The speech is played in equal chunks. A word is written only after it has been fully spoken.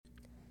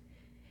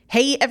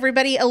Hey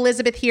everybody,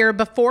 Elizabeth here.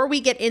 Before we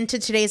get into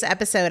today's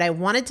episode, I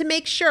wanted to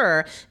make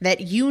sure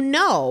that you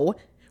know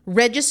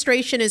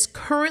registration is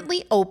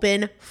currently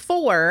open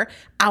for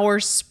our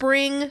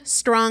Spring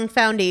Strong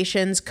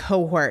Foundations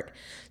cohort.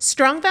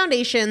 Strong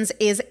Foundations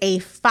is a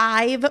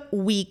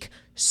 5-week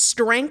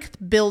strength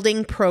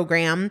building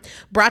program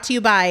brought to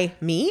you by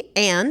me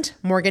and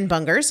Morgan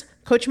Bungers.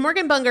 Coach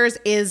Morgan Bungers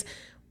is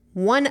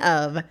one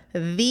of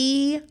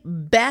the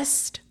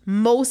best,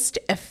 most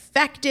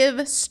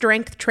effective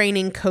strength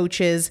training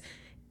coaches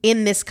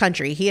in this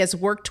country. He has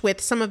worked with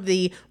some of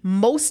the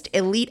most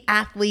elite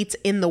athletes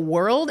in the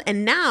world,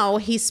 and now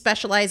he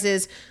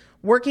specializes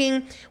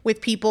working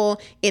with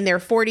people in their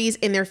 40s,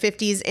 in their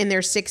 50s, in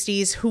their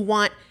 60s who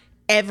want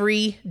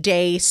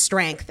everyday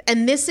strength.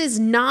 And this is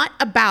not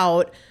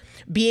about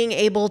being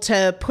able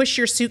to push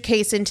your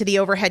suitcase into the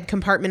overhead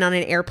compartment on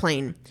an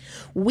airplane.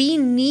 We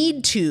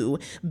need to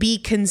be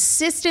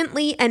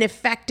consistently and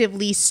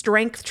effectively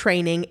strength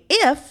training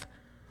if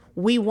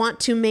we want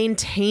to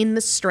maintain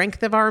the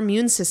strength of our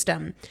immune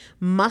system.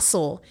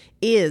 Muscle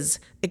is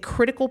a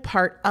critical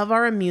part of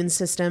our immune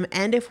system,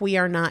 and if we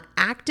are not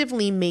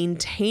actively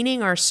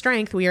maintaining our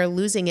strength, we are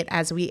losing it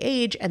as we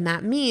age, and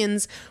that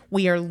means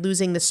we are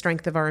losing the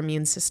strength of our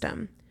immune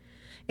system.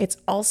 It's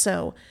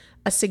also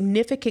a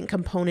significant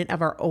component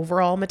of our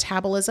overall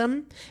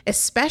metabolism,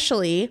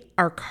 especially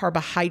our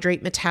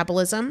carbohydrate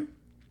metabolism.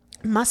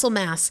 Muscle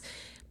mass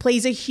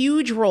plays a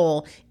huge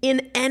role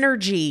in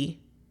energy,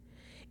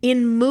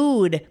 in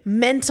mood,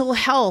 mental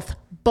health,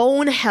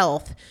 bone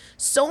health,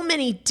 so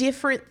many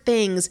different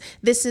things.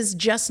 This is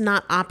just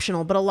not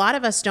optional, but a lot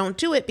of us don't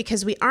do it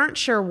because we aren't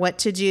sure what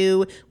to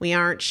do. We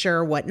aren't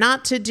sure what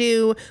not to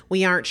do.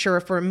 We aren't sure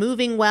if we're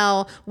moving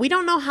well. We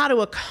don't know how to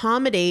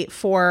accommodate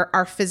for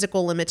our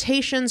physical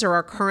limitations or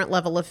our current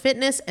level of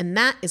fitness, and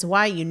that is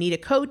why you need a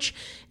coach,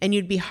 and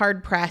you'd be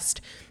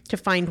hard-pressed to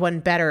find one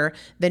better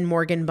than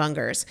Morgan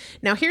Bungers.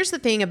 Now, here's the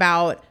thing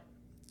about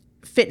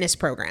fitness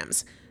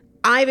programs.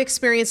 I've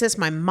experienced this.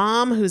 My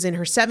mom, who's in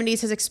her 70s,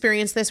 has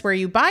experienced this, where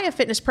you buy a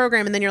fitness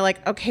program and then you're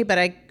like, okay, but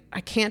I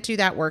can't do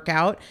that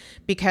workout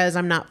because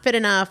I'm not fit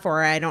enough,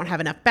 or I don't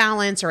have enough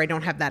balance, or I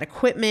don't have that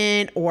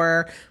equipment,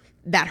 or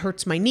that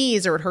hurts my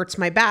knees, or it hurts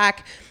my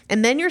back.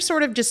 And then you're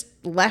sort of just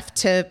left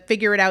to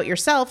figure it out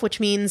yourself, which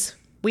means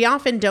we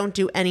often don't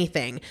do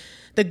anything.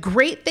 The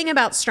great thing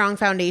about Strong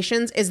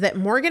Foundations is that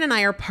Morgan and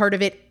I are part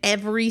of it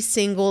every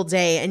single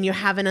day, and you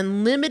have an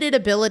unlimited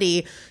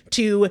ability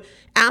to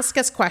ask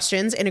us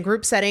questions in a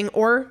group setting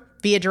or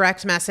via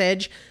direct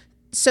message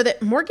so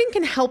that Morgan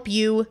can help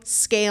you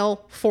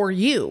scale for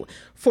you,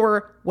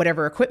 for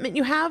whatever equipment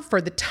you have, for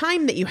the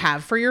time that you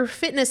have, for your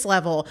fitness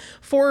level,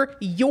 for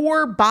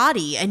your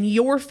body and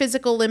your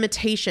physical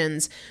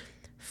limitations.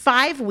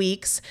 5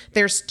 weeks,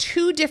 there's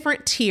 2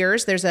 different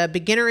tiers. There's a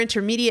beginner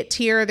intermediate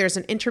tier. There's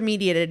an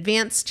intermediate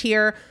advanced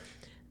tier.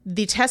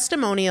 The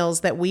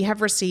testimonials that we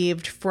have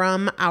received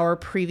from our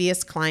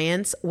previous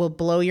clients will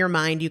blow your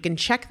mind. You can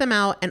check them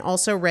out and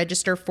also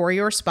register for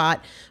your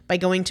spot by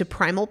going to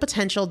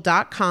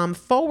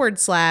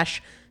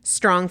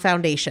primalpotential.com/strong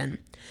foundation.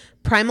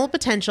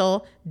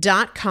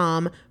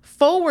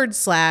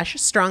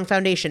 primalpotential.com/strong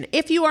foundation.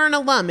 If you are an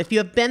alum, if you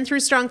have been through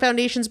Strong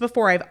Foundations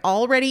before, I've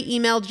already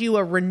emailed you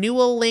a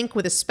renewal link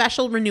with a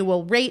special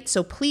renewal rate,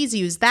 so please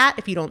use that.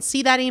 If you don't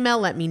see that email,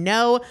 let me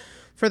know.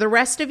 For the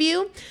rest of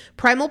you,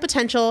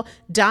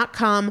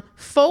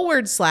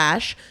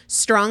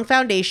 primalpotential.com/strong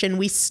foundation.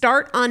 We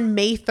start on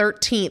May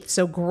 13th,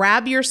 so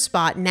grab your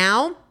spot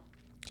now.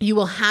 You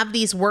will have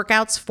these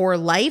workouts for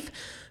life.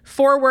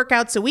 4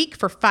 workouts a week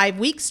for 5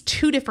 weeks,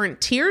 2 different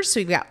tiers. So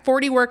you've got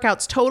 40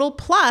 workouts total.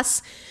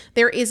 Plus,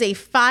 there is a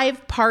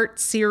 5-part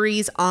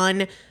series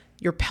on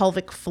your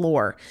pelvic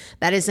floor.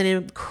 That is an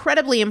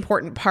incredibly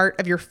important part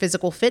of your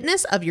physical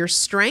fitness, of your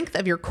strength,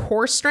 of your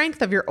core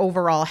strength, of your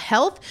overall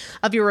health,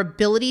 of your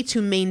ability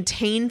to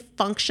maintain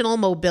functional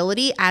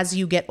mobility as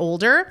you get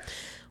older.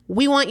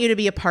 We want you to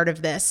be a part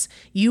of this.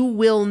 You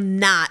will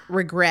not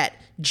regret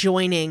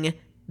joining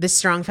the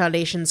Strong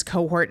Foundations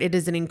cohort. It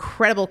is an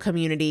incredible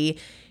community.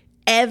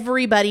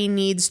 Everybody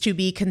needs to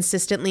be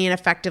consistently and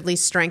effectively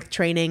strength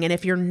training. And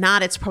if you're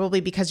not, it's probably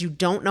because you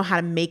don't know how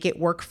to make it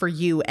work for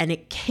you. And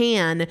it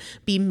can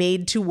be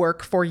made to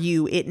work for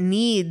you. It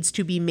needs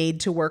to be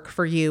made to work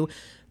for you.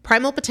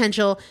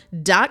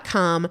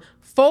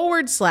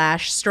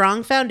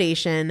 primalpotential.com/strong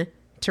foundation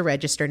to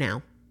register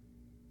now.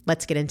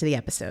 Let's get into the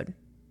episode.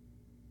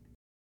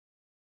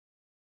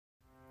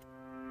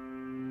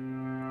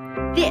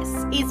 This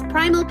is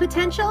Primal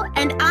Potential,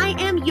 and I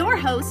am your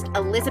host,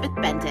 Elizabeth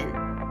Benton.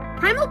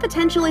 Primal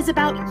Potential is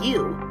about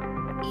you.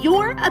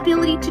 Your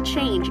ability to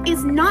change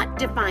is not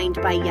defined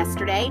by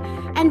yesterday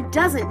and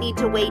doesn't need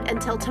to wait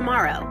until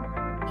tomorrow.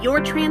 Your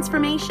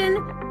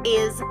transformation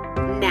is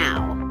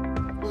now.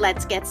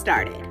 Let's get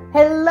started.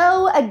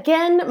 Hello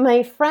again,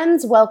 my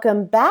friends.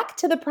 Welcome back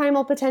to the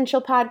Primal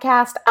Potential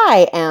podcast.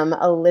 I am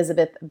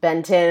Elizabeth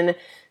Benton.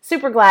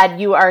 Super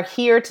glad you are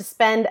here to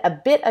spend a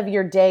bit of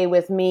your day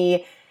with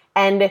me.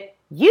 And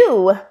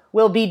You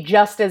will be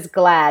just as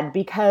glad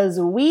because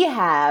we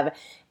have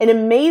an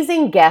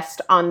amazing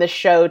guest on the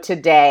show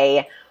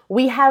today.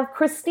 We have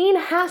Christine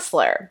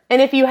Hassler.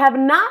 And if you have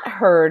not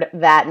heard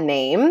that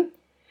name,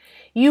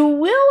 you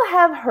will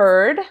have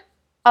heard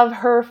of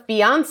her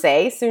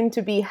fiance,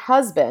 soon-to-be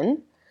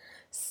husband,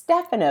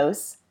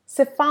 Stefanos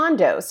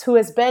Sifandos, who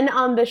has been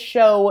on the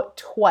show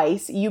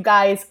twice. You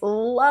guys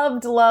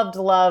loved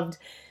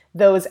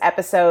those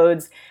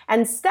episodes.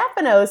 And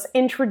Stefanos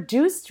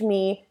introduced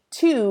me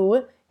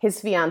to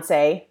his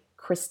fiance,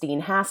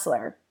 Christine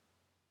Hassler.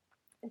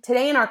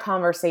 Today in our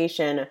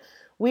conversation,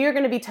 we are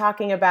going to be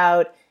talking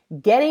about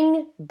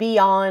getting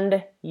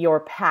beyond your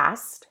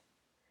past,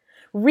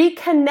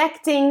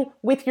 reconnecting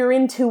with your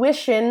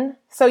intuition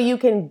so you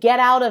can get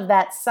out of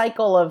that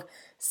cycle of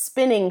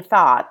spinning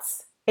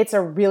thoughts. It's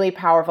a really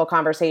powerful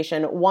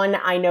conversation, one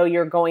I know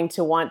you're going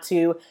to want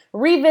to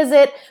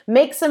revisit,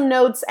 make some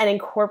notes, and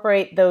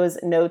incorporate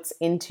those notes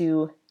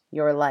into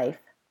your life.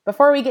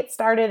 Before we get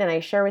started and I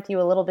share with you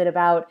a little bit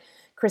about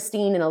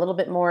Christine and a little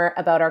bit more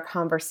about our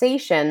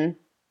conversation,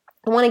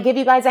 I want to give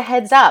you guys a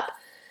heads up.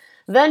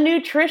 The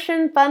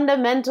Nutrition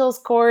Fundamentals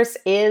course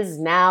is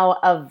now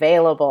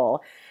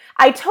available.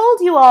 I told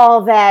you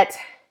all that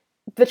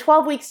the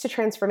 12 weeks to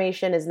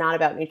transformation is not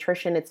about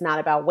nutrition. It's not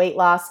about weight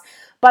loss.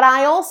 But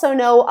I also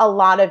know a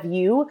lot of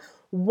you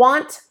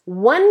want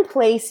one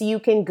place you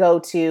can go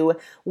to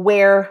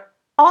where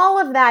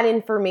all of that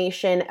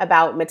information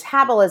about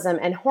metabolism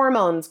and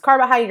hormones,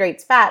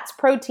 carbohydrates, fats,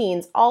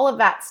 proteins, all of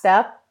that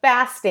stuff,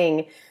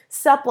 fasting,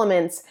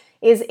 supplements,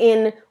 is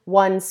in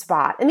one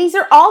spot. And these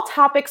are all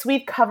topics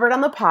we've covered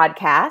on the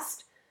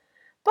podcast,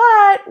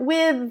 but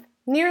with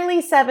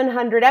nearly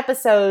 700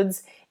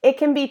 episodes, it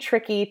can be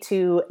tricky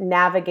to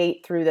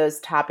navigate through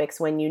those topics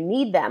when you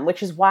need them,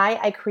 which is why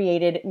I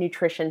created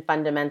Nutrition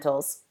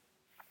Fundamentals.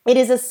 It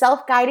is a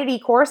self-guided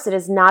e-course. It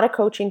is not a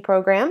coaching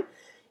program.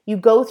 You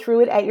go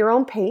through it at your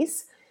own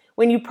pace.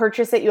 When you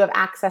purchase it, you have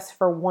access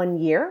for 1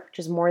 year, which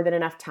is more than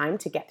enough time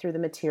to get through the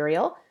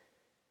material.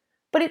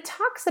 But it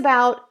talks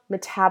about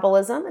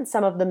metabolism and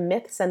some of the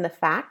myths and the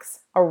facts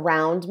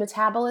around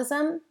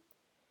metabolism.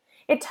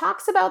 It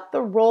talks about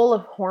the role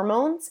of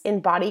hormones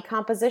in body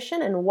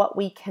composition and what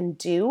we can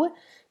do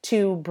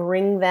to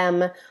bring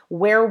them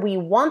where we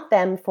want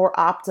them for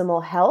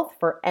optimal health,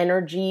 for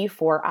energy,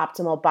 for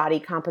optimal body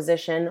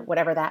composition,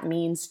 whatever that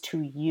means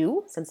to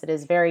you, since it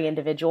is very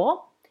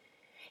individual.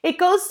 It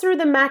goes through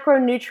the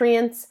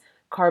macronutrients,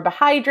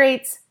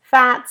 carbohydrates,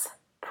 fats,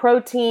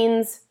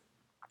 proteins,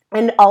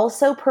 and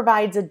also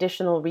provides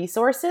additional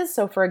resources.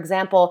 So for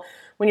example,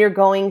 when you're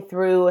going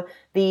through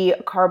the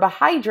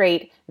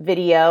carbohydrate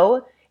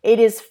video, it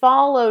is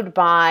followed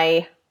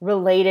by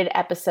related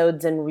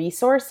episodes and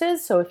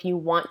resources. So if you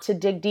want to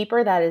dig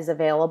deeper, that is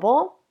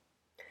available.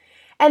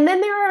 And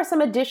then there are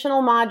some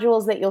additional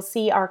modules that you'll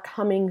see are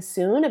coming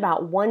soon.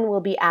 About one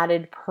will be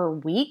added per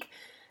week.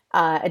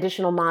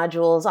 Additional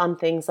modules on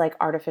things like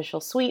artificial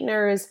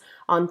sweeteners,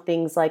 on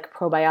things like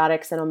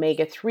probiotics and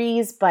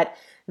omega-3s, but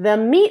the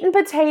meat and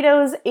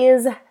potatoes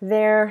is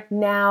there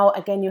now.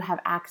 Again, you have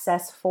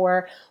access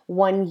for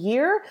 1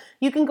 year.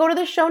 You can go to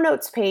the show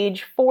notes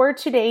page for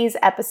today's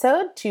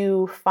episode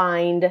to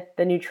find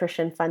the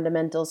Nutrition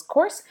Fundamentals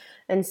course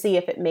and see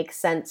if it makes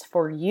sense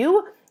for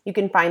you. You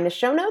can find the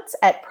show notes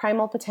at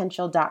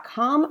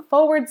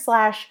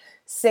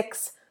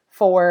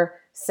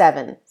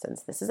primalpotential.com/647,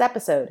 since this is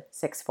episode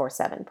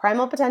 647,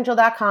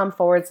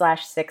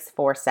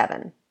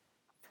 primalpotential.com/647.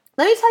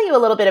 Let me tell you a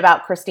little bit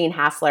about Christine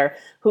Hassler,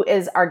 who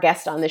is our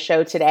guest on the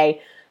show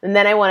today. And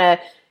then I want to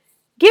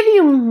give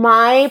you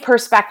my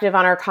perspective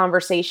on our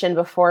conversation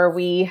before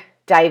we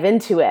dive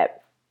into it.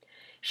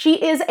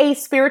 She is a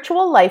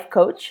spiritual life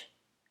coach,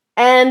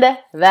 and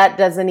that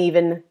doesn't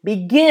even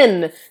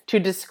begin to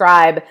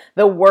describe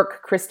the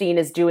work Christine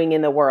is doing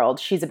in the world.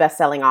 She's a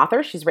best-selling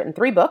author. She's written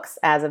 3 books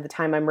as of the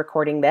time I'm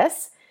recording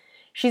this.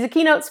 She's a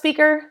keynote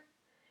speaker.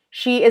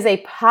 She is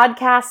a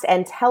podcast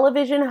and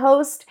television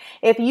host.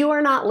 If you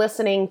are not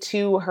listening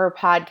to her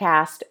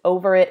podcast,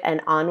 Over It and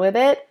On With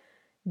It,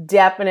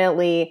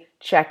 definitely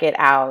check it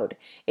out.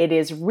 It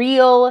is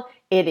real,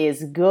 it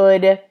is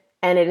good,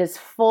 and it is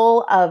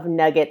full of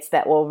nuggets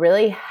that will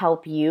really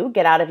help you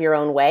get out of your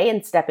own way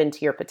and step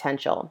into your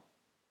potential.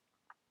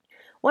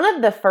 One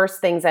of the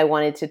first things I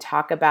wanted to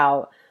talk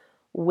about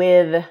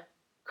with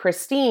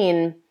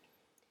Christine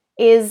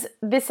is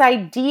this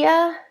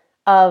idea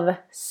of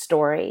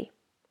story.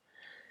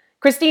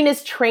 Christine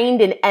is trained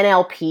in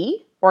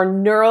NLP, or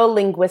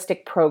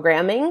Neuro-Linguistic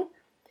Programming,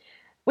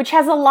 which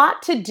has a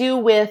lot to do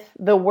with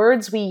the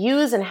words we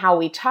use and how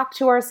we talk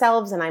to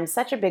ourselves. And I'm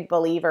such a big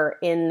believer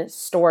in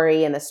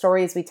story and the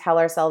stories we tell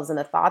ourselves and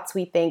the thoughts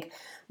we think.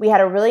 We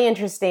had a really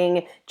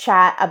interesting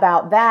chat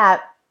about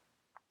that.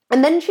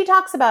 And then she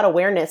talks about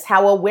awareness,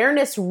 how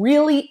awareness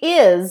really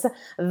is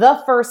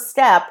the first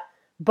step,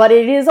 but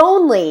it is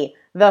only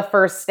the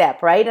first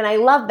step, right? And I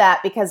love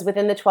that because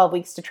within the 12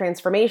 weeks to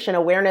transformation,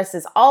 awareness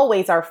is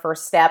always our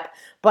first step,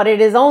 but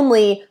it is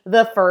only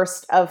the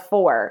first of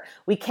 4.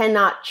 We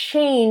cannot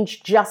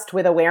change just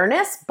with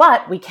awareness,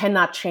 but we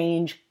cannot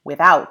change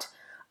without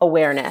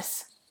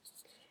awareness.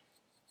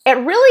 It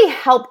really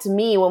helped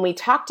me when we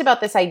talked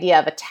about this idea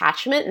of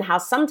attachment and how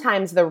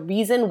sometimes the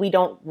reason we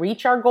don't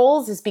reach our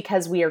goals is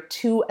because we are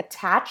too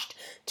attached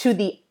to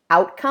the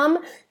outcome,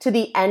 to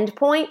the end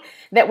point,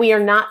 that we are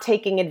not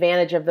taking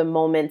advantage of the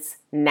moments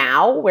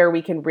now where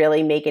we can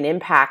really make an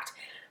impact.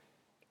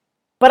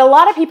 But a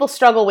lot of people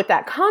struggle with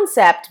that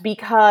concept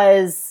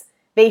because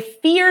they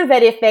fear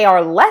that if they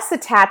are less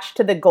attached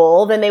to the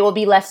goal, then they will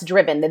be less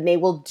driven, then they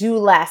will do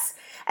less.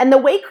 And the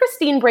way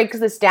Christine breaks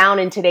this down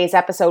in today's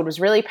episode was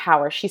really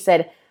powerful. She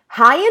said,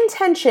 high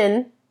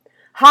intention,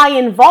 high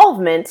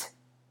involvement,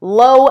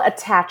 low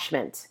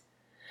attachment.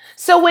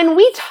 So when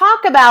we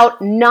talk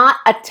about not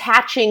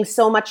attaching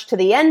so much to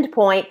the end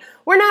point,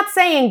 we're not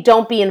saying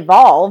don't be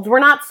involved. We're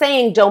not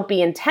saying don't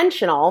be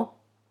intentional.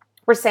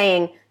 We're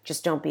saying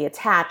just don't be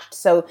attached.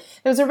 So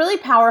there was a really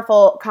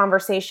powerful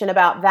conversation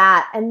about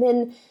that. And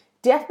then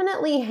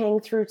definitely hang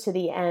through to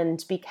the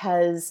end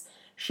because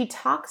she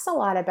talks a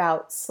lot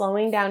about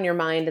slowing down your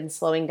mind and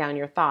slowing down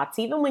your thoughts,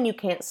 even when you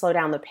can't slow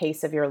down the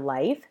pace of your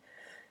life,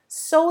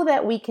 so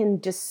that we can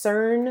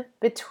discern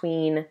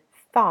between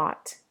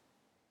thought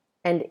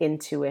and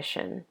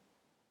intuition.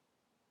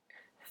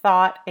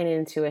 Thought and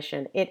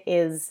intuition. It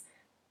is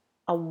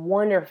a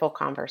wonderful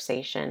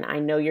conversation. I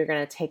know you're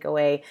going to take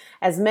away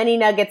as many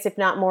nuggets, if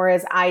not more,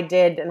 as I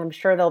did, and I'm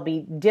sure they'll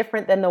be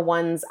different than the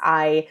ones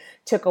I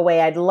took away.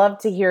 I'd love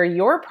to hear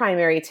your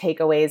primary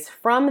takeaways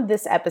from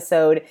this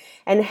episode,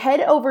 and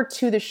head over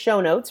to the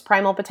show notes,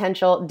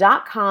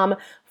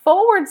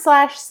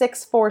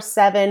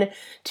 primalpotential.com/647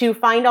 to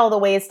find all the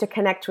ways to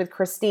connect with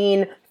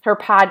Christine, her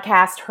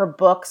podcast, her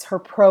books, her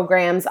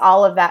programs,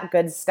 all of that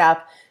good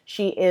stuff.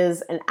 She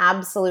is an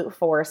absolute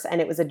force, and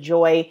it was a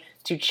joy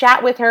to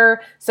chat with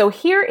her. So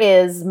here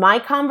is my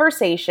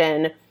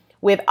conversation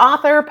with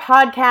author,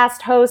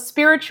 podcast host,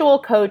 spiritual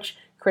coach,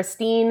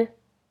 Christine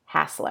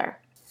Hassler.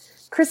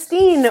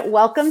 Christine,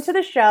 welcome to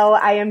the show.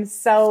 I am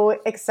so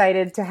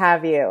excited to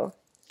have you.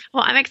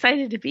 Well, I'm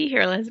excited to be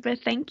here,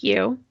 Elizabeth. Thank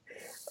you.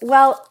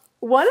 Well,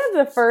 one of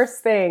the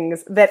first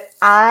things that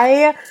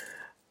I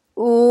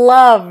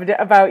loved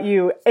about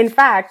you, in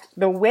fact,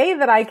 the way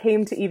that I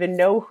came to even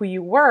know who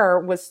you were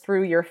was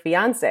through your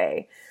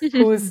fiance,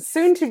 who's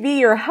soon to be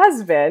your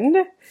husband.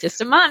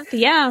 Just a month,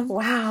 yeah.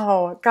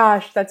 Wow.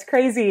 Gosh, that's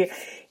crazy.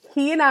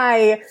 He and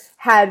I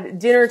had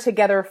dinner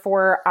together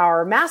for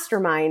our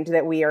mastermind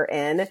that we are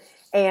in,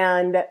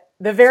 and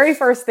the very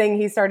first thing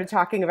he started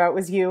talking about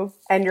was you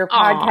and your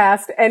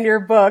podcast and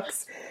your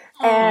books.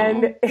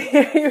 And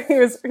he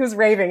was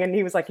raving, and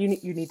he was like, you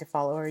need to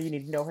follow her. You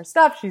need to know her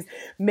stuff. She's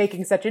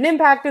making such an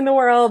impact in the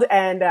world.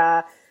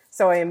 And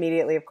so I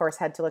immediately, of course,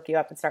 had to look you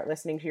up and start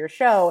listening to your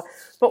show.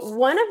 But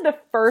one of the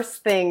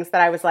first things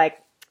that I was like,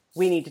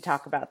 we need to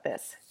talk about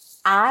this.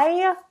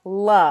 I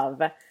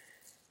love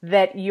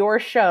that your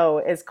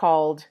show is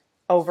called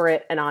Over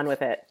It and On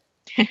With It.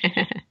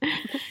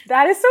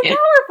 That is so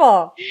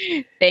powerful.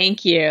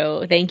 Thank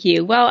you. Thank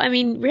you. Well, I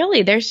mean,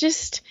 really, there's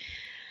just...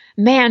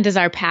 man, does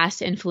our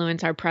past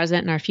influence our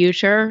present and our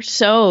future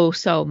so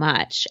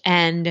much.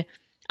 And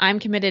I'm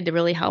committed to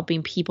really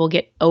helping people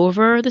get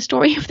over the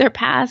story of their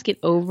past, get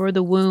over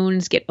the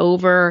wounds, get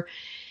over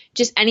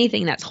just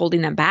anything that's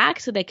holding them back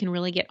so they can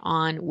really get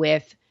on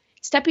with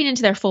stepping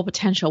into their full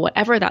potential,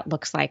 whatever that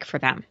looks like for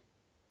them.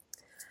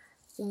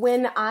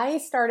 When I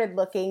started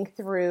looking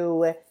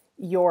through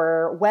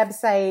your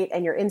website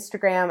and your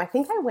Instagram, I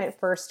think I went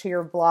first to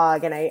your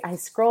blog, and I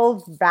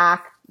scrolled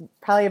back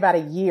probably about a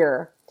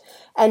year.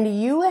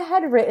 And you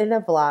had written a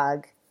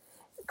blog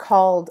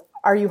called,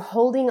 Are You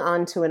Holding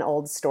On to an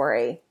Old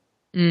Story?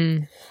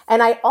 And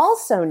I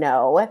also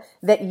know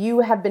that you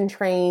have been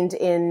trained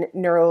in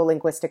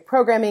neuro-linguistic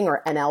programming,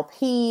 or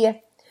NLP.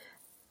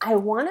 I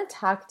want to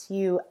talk to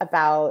you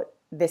about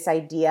this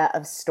idea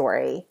of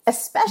story,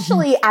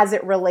 especially as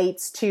it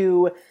relates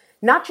to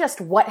not just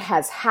what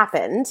has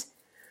happened,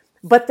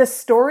 but the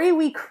story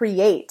we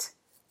create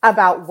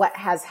about what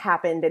has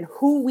happened and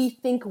who we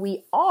think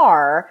we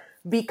are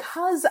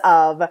because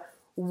of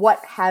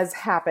what has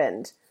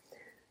happened.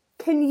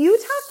 Can you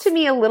talk to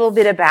me a little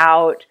bit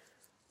about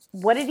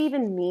what it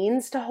even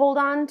means to hold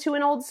on to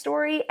an old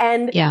story,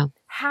 and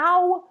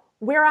how,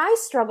 where I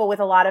struggle with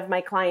a lot of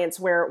my clients,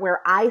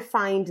 where I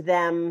find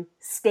them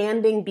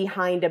standing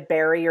behind a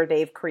barrier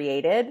they've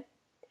created,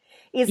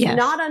 is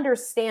not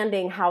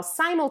understanding how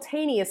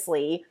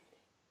simultaneously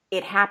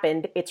it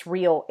happened, it's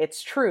real,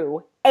 it's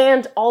true,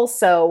 and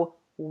also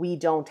we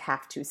don't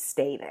have to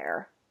stay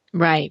there.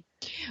 Right.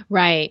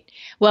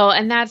 Well,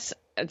 and that's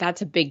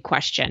a big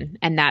question.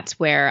 And that's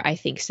where I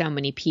think so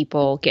many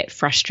people get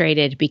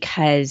frustrated,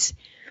 because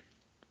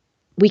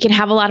we can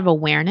have a lot of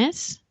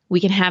awareness. We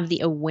can have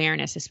the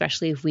awareness,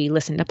 especially if we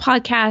listen to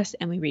podcasts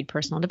and we read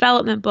personal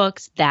development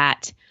books,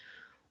 that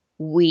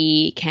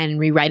we can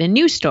rewrite a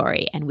new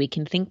story and we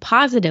can think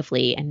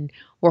positively and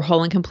we're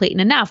whole and complete and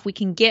enough. We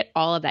can get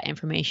all of that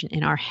information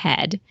in our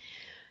head.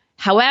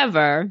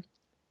 However,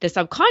 the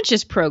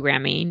subconscious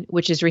programming,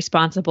 which is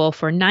responsible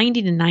for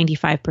 90 to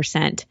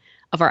 95%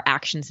 of our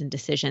actions and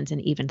decisions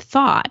and even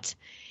thought,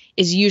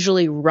 is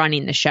usually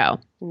running the show.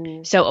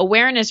 So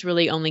awareness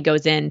really only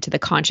goes into the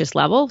conscious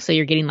level. So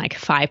you're getting like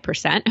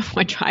 5% of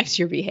what drives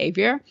your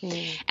behavior.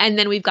 And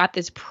then we've got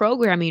this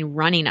programming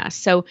running us.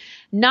 So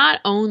not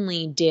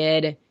only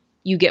did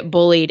you get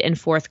bullied in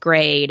 4th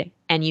grade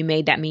and you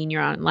made that mean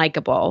you're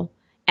unlikable,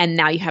 and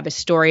now you have a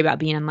story about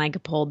being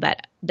unlikable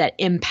that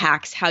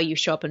impacts how you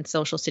show up in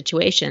social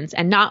situations.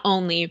 And not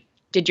only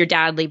did your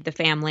dad leave the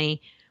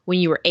family when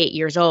you were 8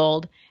 years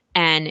old,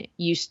 and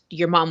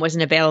your mom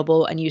wasn't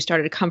available and you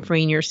started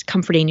comforting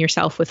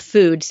yourself with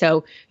food.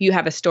 So you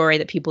have a story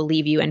that people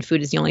leave you and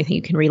food is the only thing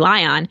you can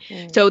rely on.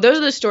 So those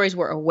are the stories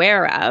we're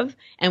aware of,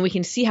 and we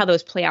can see how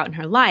those play out in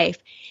her life.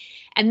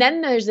 And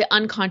then there's the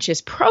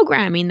unconscious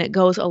programming that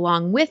goes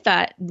along with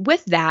that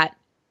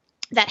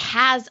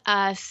has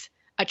us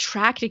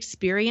attract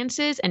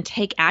experiences and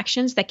take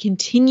actions that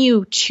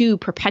continue to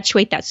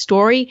perpetuate that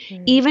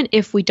story, even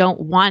if we don't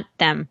want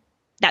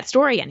that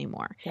story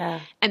anymore.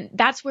 And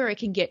that's where it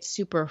can get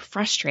super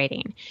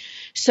frustrating.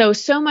 So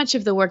much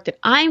of the work that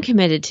I'm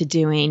committed to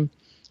doing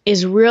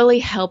is really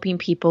helping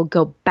people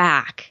go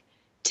back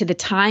to the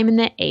time and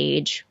the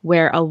age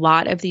where a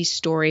lot of these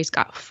stories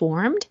got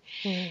formed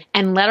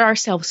and let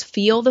ourselves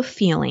feel the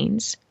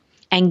feelings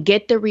and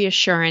get the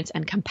reassurance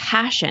and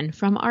compassion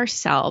from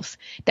ourselves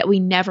that we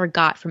never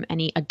got from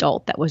any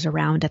adult that was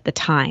around at the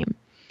time.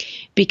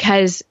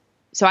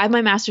 So I have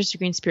my master's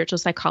degree in spiritual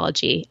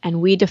psychology,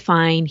 and we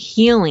define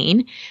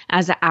healing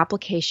as the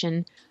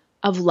application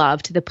of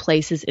love to the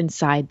places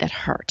inside that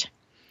hurt.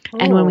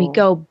 And when we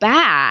go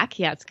back,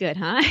 yeah, it's good,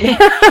 huh?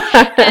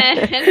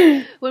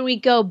 And when we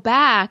go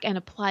back and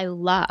apply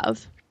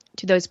love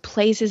to those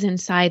places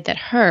inside that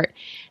hurt,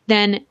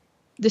 then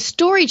the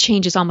story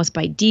changes almost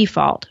by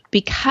default,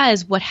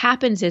 because what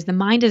happens is the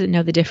mind doesn't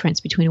know the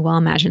difference between a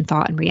well-imagined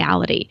thought and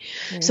reality.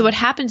 So what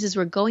happens is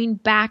we're going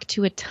back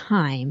to a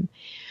time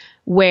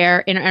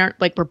where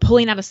we're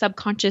pulling out a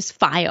subconscious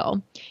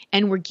file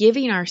and we're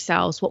giving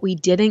ourselves what we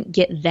didn't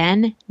get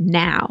then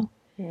now.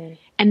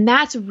 And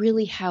that's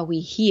really how we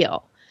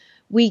heal.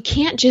 We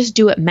can't just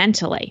do it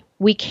mentally.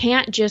 We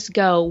can't just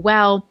go,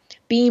 well,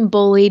 being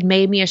bullied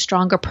made me a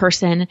stronger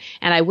person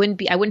and I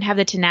wouldn't have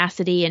the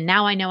tenacity and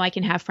now I know I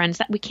can have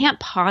friends. We can't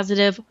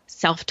positive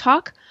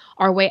self-talk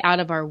our way out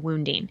of our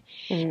wounding.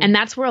 And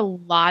that's where a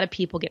lot of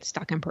people get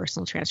stuck in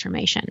personal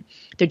transformation.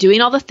 They're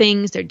doing all the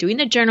things, they're doing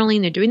the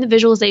journaling, they're doing the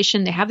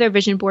visualization, they have their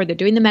vision board, they're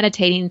doing the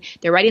meditating,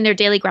 they're writing their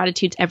daily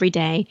gratitudes every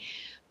day.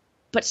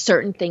 But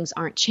certain things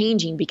aren't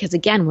changing because,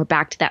 again, we're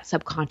back to that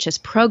subconscious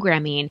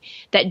programming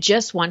that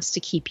just wants to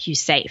keep you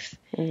safe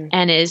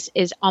and is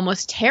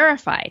almost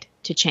terrified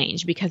to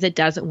change because it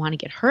doesn't want to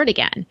get hurt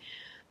again.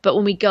 But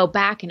when we go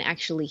back and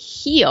actually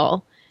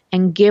heal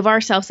and give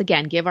ourselves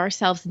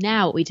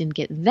now what we didn't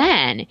get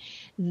then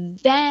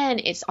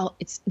it's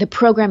the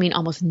programming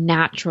almost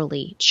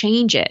naturally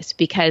changes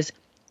because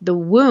the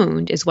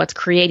wound is what's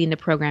creating the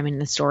programming in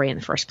the story in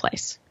the first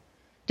place.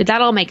 Did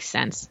that all make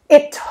sense?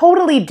 It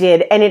totally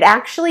did. And it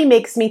actually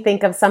makes me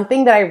think of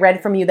something that I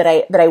read from you that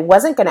I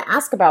wasn't going to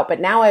ask about, but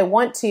now I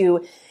want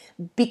to,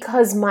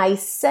 because my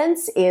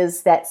sense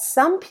is that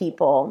some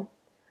people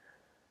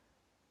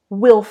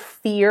will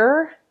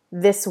fear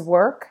this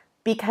work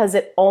because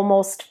it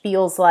almost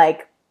feels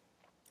like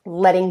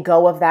letting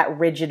go of that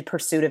rigid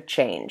pursuit of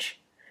change.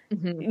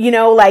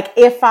 Like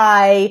if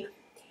I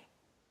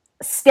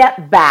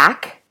step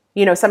back,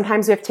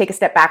 sometimes we have to take a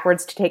step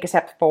backwards to take a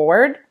step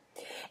forward.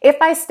 If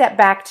I step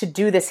back to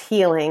do this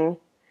healing,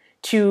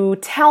 to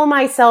tell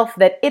myself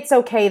that it's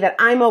okay, that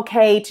I'm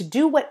okay, to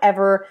do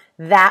whatever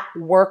that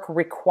work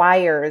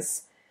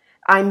requires,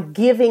 I'm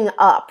giving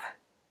up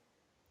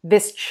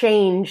this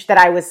change that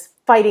I was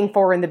fighting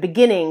for in the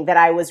beginning, that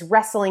I was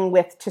wrestling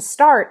with to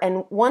start.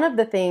 And one of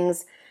the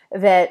things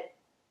that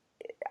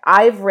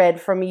I've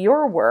read from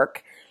your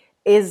work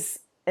is,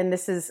 and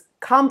this is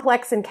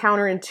complex and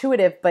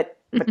counterintuitive, but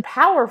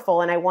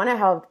powerful, and I want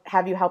to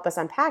have you help us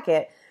unpack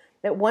it,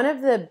 that one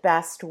of the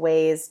best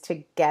ways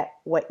to get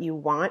what you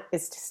want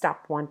is to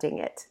stop wanting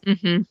it.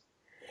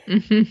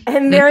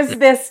 And there's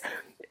this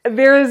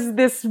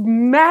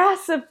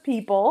mass of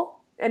people,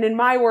 and in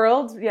my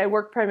world, I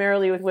work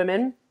primarily with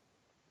women,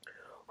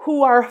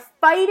 who are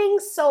fighting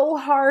so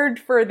hard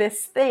for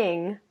this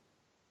thing.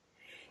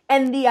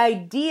 And the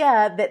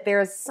idea that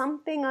there's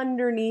something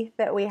underneath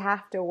that we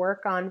have to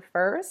work on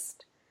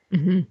first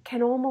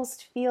can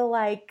almost feel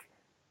like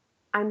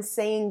I'm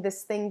saying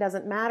this thing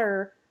doesn't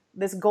matter,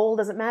 this goal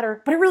doesn't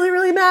matter, but it really,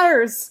 really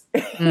matters.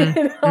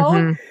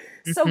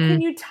 So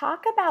can you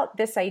talk about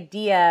this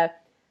idea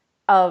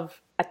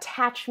of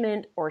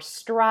attachment or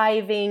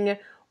striving,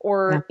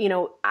 or,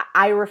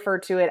 I refer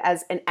to it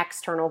as an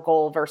external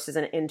goal versus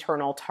an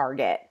internal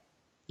target?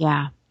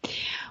 Yeah.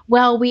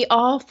 Well, we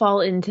all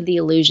fall into the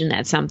illusion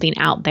that something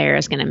out there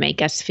is going to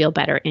make us feel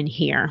better in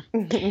here.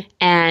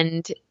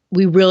 And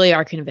we really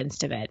are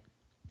convinced of it.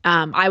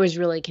 I was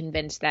really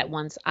convinced that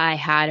once I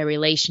had a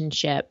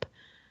relationship,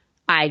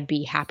 I'd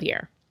be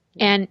happier.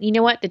 And you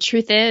know what? The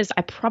truth is,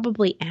 I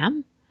probably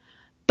am.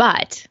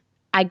 But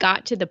I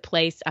got to the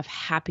place of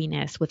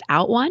happiness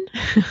without one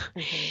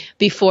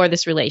before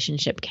this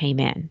relationship came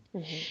in.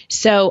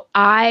 So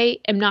I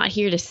am not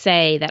here to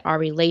say that our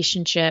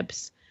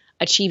relationships,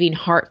 achieving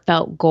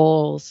heartfelt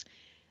goals,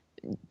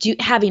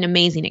 having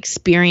amazing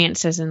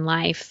experiences in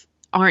life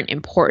aren't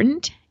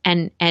important.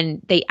 And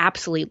they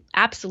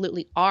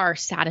absolutely are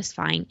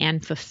satisfying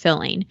and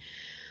fulfilling.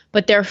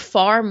 But they're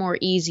far more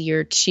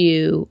easier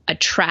to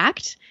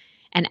attract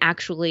and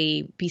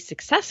actually be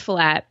successful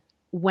at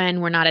when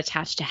we're not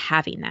attached to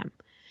having them.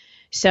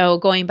 So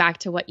going back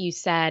to what you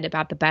said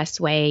about the best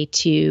way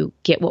to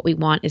get what we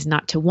want is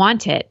not to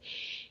want it.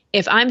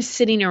 If I'm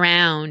sitting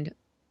around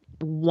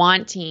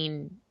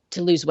wanting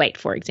to lose weight,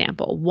 for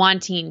example,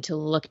 wanting to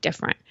look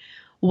different,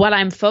 what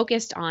I'm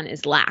focused on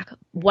is lack.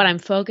 What I'm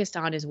focused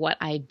on is what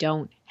I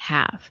don't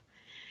have.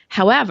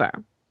 However,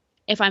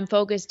 if I'm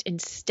focused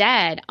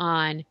instead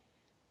on,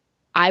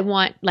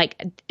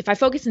 if I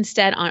focus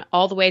instead on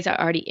all the ways I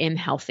already am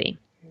healthy,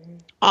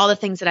 all the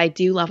things that I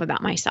do love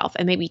about myself,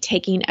 and maybe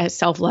taking a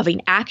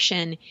self-loving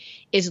action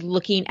is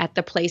looking at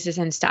the places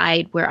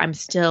inside where I'm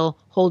still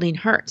holding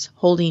hurts,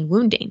 holding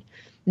wounding,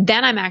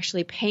 then I'm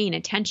actually paying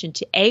attention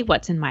to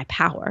what's in my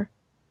power.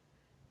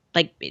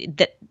 Like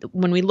that,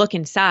 when we look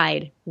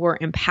inside, we're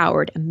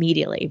empowered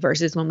immediately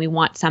versus when we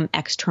want some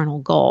external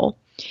goal.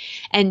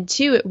 And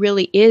two, it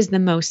really is the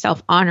most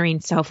self-honoring,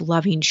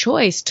 self-loving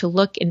choice to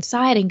look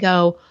inside and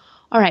go,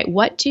 all right,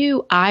 what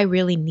do I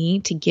really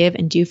need to give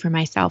and do for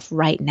myself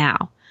right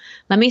now?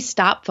 Let me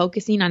stop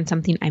focusing on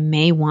something I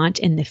may want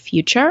in the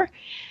future,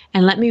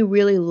 and let me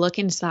really look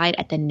inside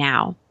at the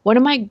now. What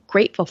am I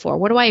grateful for?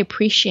 What do I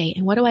appreciate?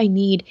 And what do I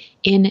need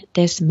in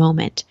this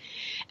moment?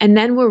 And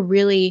then we're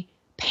really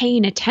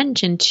paying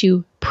attention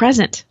to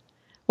present,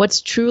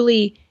 what's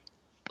truly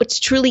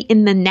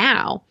in the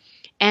now.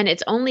 And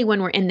it's only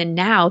when we're in the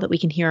now that we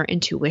can hear our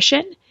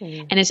intuition.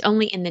 And it's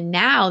only in the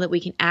now that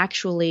we can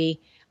actually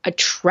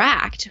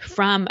attract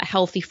from a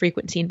healthy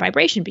frequency and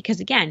vibration. Because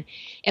again,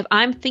 if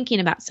I'm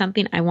thinking about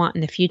something I want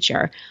in the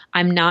future,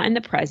 I'm not in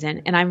the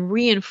present, and I'm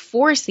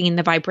reinforcing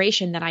the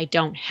vibration that I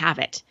don't have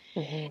it.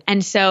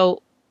 And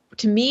so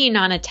to me,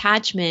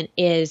 non-attachment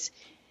is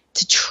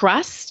to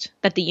trust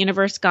that the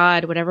universe,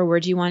 God, whatever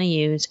word you want to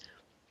use,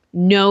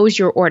 knows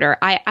your order.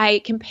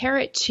 I compare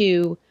it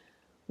to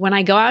when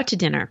I go out to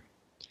dinner,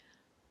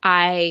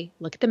 I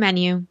look at the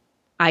menu,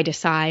 I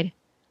decide,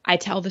 I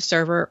tell the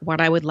server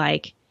what I would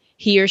like.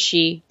 He or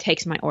she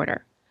takes my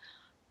order.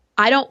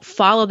 I don't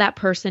follow that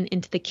person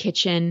into the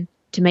kitchen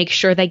to make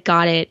sure they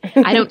got it.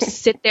 I don't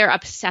sit there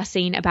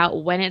obsessing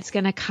about when it's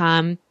going to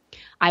come.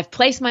 I've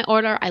placed my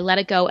order, I let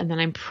it go, and then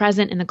I'm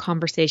present in the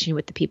conversation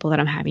with the people that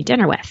I'm having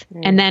dinner with.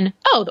 And then,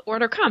 the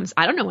order comes.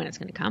 I don't know when it's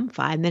going to come,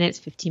 5 minutes,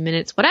 15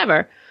 minutes,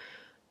 whatever.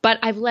 But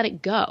I've let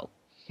it go.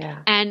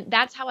 Yeah. And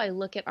that's how I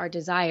look at our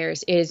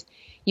desires is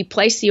you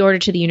place the order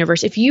to the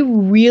universe. If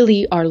you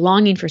really are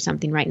longing for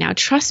something right now,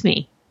 trust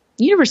me,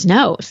 the universe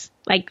knows.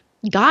 Like,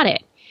 you got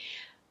it.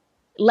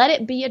 Let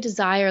it be a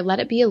desire, let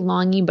it be a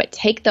longing, but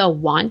take the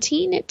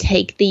wanting,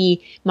 take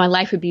the my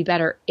life would be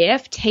better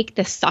if, take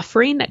the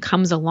suffering that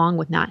comes along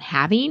with not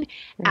having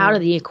out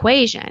of the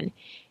equation.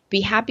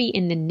 Be happy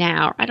in the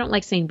now. I don't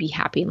like saying be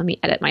happy. Let me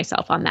edit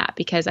myself on that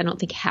because I don't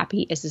think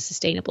happy is a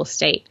sustainable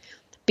state.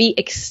 Be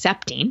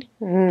accepting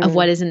of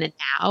what is in the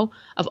now,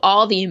 of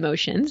all the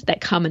emotions that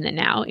come in the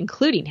now,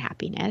 including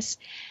happiness,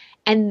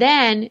 and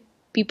then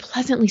be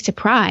pleasantly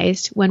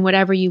surprised when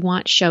whatever you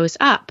want shows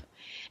up.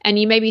 And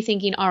you may be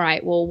thinking, all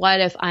right, well, what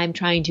if I'm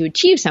trying to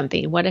achieve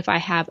something? What if I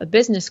have a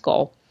business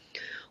goal?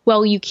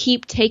 Well, you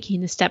keep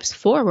taking the steps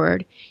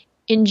forward,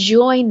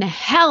 enjoying the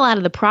hell out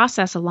of the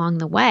process along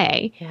the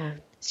way,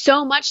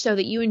 so much so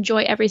that you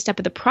enjoy every step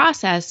of the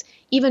process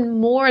even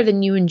more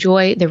than you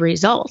enjoy the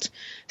result.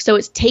 So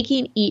it's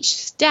taking each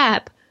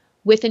step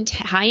with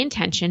high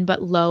intention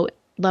but low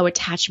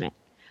attachment,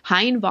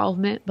 high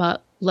involvement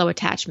but low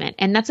attachment.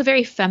 And that's a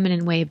very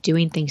feminine way of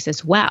doing things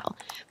as well.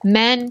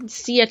 Men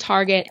see a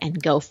target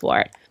and go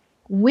for it.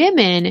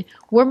 Women,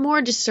 we're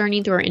more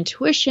discerning through our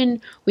intuition.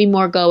 We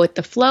more go with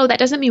the flow. That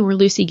doesn't mean we're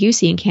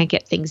loosey-goosey and can't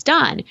get things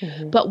done,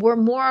 but we're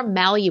more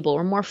malleable.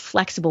 We're more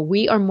flexible.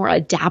 We are more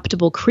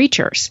adaptable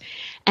creatures.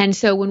 And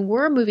so when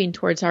we're moving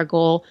towards our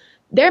goal,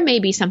 there may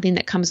be something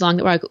that comes along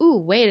that we're like, ooh,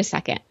 wait a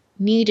second,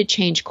 need to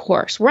change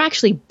course. We're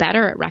actually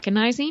better at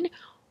recognizing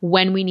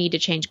when we need to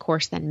change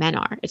course than men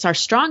are. It's our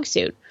strong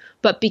suit.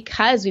 But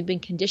because we've been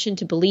conditioned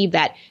to believe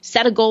that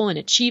set a goal and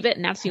achieve it,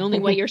 and that's the only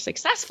way you're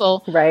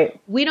successful,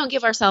 we don't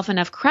give ourselves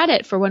enough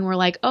credit for when we're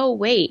like, oh,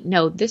 wait,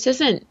 no, this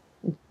isn't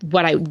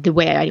the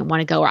way I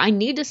want to go, or I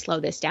need to slow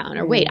this down,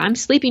 or wait, I'm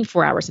sleeping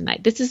 4 hours a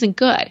night. This isn't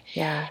good.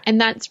 Yeah.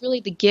 And that's really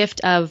the gift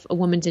of a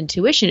woman's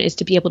intuition, is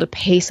to be able to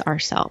pace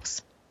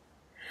ourselves.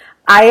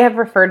 I have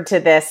referred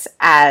to this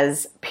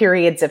as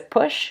periods of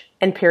push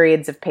and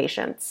periods of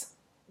patience.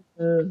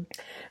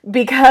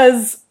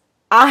 Because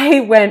I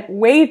went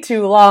way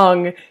too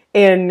long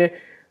in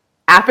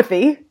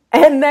apathy,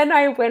 and then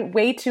I went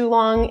way too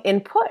long in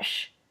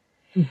push.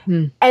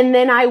 And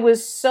then I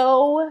was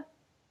so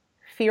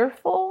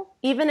fearful,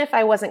 even if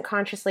I wasn't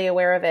consciously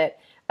aware of it,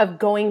 of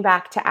going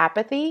back to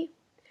apathy,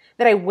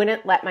 that I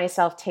wouldn't let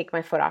myself take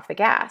my foot off the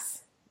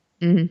gas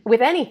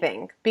with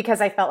anything, because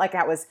I felt like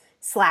I was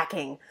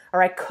slacking,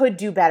 or I could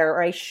do better,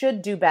 or I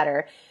should do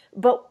better.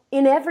 But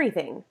in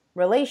everything,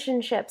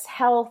 relationships,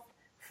 health,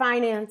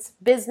 finance,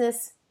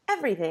 business,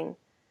 everything,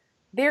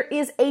 there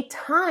is a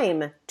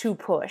time to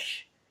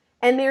push,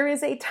 and there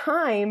is a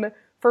time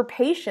for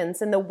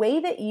patience. And the way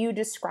that you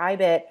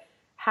describe it,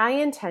 high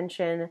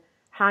intention,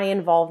 high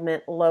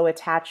involvement, low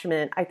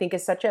attachment, I think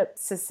is such a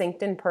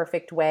succinct and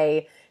perfect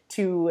way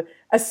to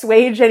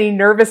assuage any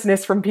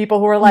nervousness from people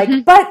who are like,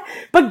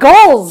 but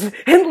goals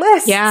and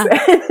lists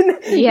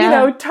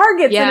and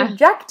targets and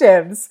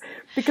objectives,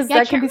 because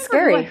that can be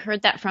scary. Who I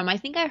heard that from. I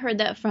think I heard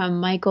that from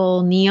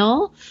Michael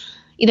Neal,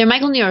 either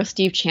Michael Neal or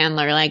Steve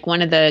Chandler, like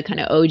one of the kind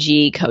of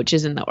OG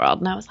coaches in the world.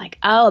 And I was like,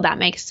 oh, that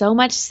makes so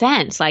much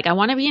sense. Like, I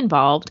want to be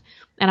involved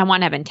and I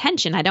want to have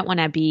intention. I don't want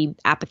to be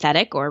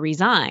apathetic or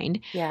resigned,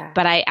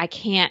 but I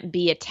can't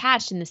be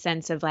attached in the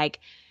sense of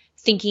like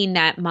thinking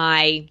that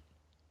my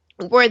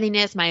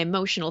worthiness, my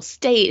emotional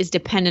state is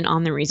dependent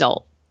on the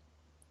result.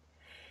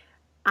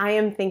 I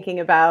am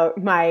thinking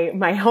about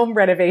my home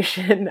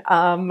renovation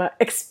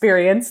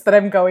experience that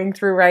I'm going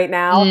through right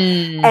now.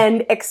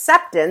 And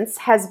acceptance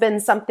has been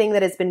something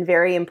that has been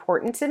very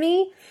important to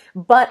me,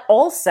 but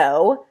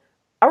also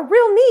a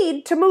real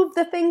need to move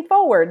the thing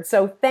forward.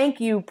 So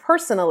thank you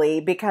personally,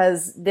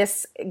 because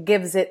this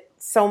gives it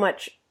so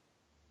much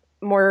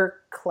more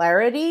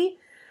clarity,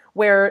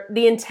 where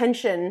the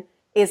intention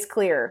is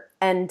clear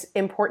and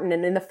important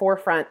and in the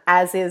forefront,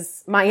 as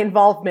is my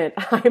involvement.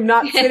 I'm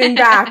not sitting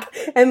back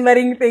and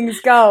letting things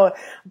go,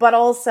 but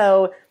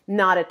also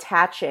not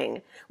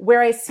attaching.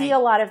 Where I see a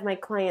lot of my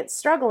clients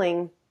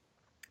struggling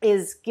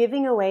is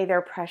giving away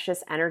their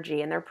precious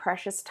energy and their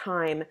precious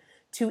time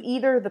to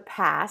either the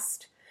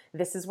past.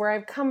 This is where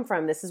I've come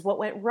from. This is what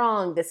went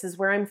wrong. This is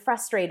where I'm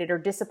frustrated or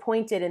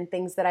disappointed in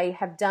things that I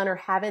have done or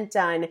haven't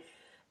done.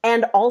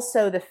 And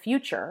also the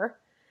future.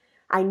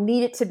 I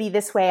need it to be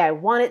this way. I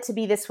want it to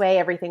be this way.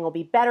 Everything will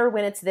be better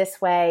when it's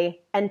this way.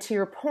 And to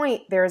your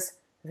point, there's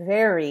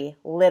very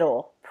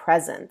little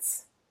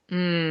presence.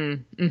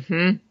 Very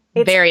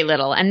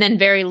little. And then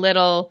very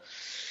little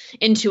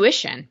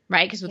intuition,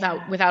 right? Because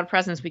without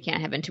presence, we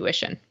can't have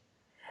intuition.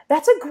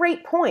 That's a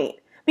great point,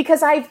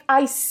 because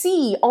I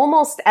see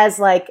almost as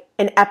like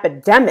an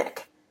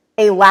epidemic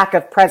a lack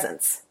of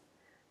presence.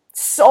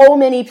 So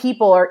many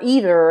people are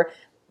either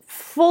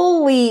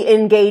fully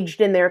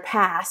engaged in their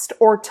past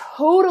or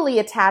totally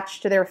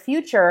attached to their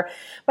future.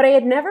 But I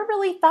had never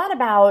really thought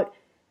about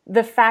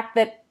the fact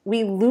that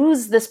we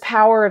lose this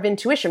power of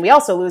intuition. We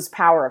also lose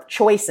power of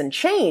choice and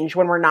change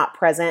when we're not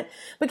present.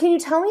 But can you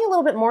tell me a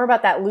little bit more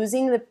about that,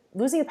 losing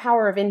the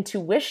power of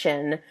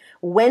intuition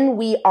when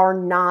we are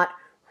not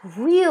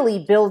really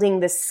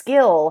building the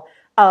skill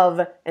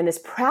of and this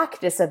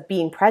practice of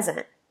being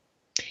present?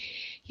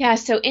 Yeah,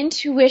 so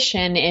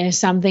intuition is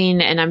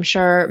something, and I'm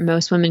sure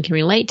most women can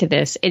relate to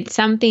this, it's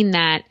something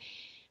that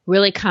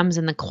really comes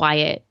in the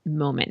quiet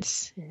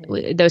moments.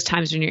 Those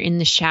times when you're in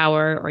the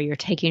shower, or you're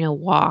taking a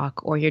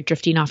walk, or you're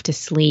drifting off to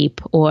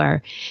sleep,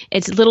 or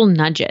it's little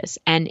nudges,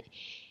 and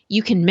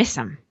you can miss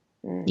them.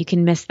 You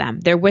can miss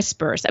them. They're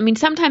whispers. I mean,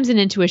 sometimes an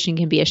intuition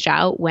can be a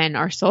shout when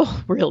our soul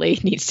really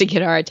needs to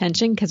get our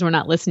attention because we're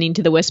not listening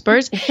to the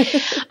whispers.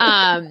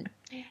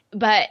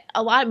 But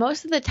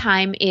most of the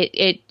time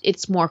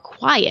it's more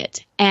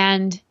quiet,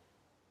 and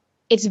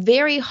it's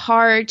very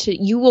hard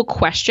you will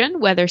question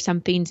whether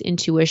something's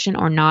intuition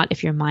or not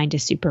if your mind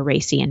is super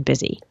racy and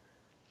busy.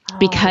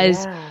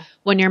 Because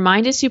when your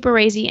mind is super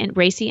racy and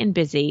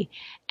busy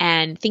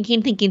and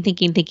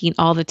thinking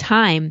all the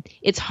time,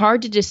 it's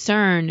hard to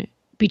discern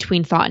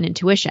between thought and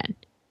intuition.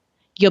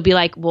 You'll be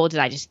like, well,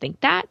 did I just think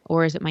that,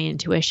 or is it my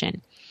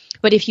intuition?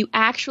 But if you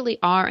actually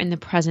are in the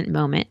present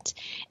moment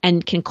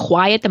and can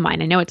quiet the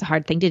mind, I know it's a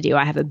hard thing to do.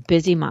 I have a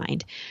busy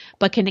mind,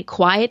 but can it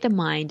quiet the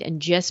mind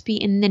and just be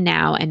in the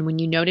now? And when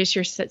you notice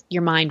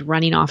your mind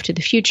running off to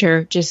the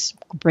future, just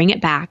bring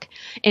it back.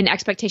 In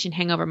Expectation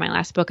Hangover, my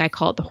last book, I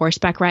call it the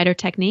horseback rider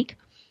technique.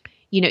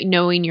 You know,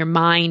 knowing your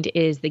mind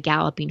is the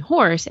galloping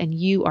horse and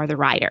you are the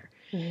rider.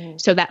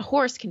 So that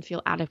horse can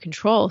feel out of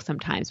control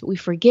sometimes, but we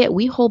forget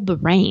we hold the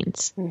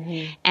reins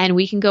and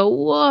we can go,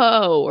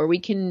 whoa, or we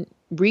can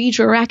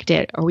redirect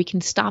it, or we can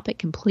stop it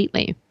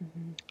completely.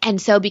 And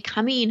so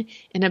becoming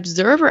an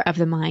observer of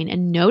the mind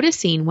and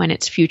noticing when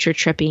it's future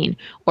tripping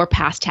or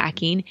past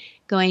tacking,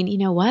 going, you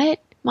know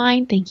what,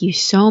 mind, thank you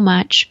so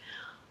much.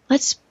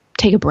 Let's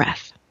take a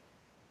breath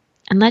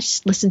and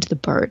let's listen to the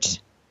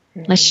birds.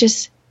 Let's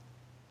just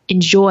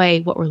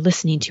enjoy what we're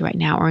listening to right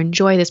now, or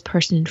enjoy this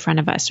person in front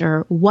of us,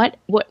 or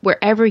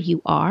wherever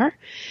you are.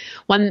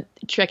 One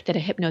trick that a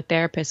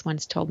hypnotherapist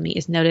once told me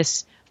is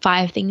notice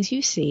 5 things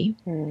you see,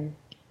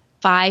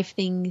 5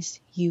 things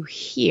you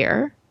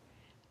hear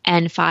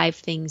and 5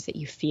 things that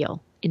you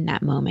feel in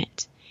that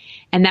moment.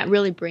 And that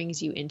really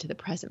brings you into the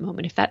present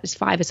moment. If that is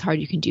 5 is hard,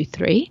 you can do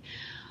 3.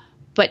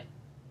 But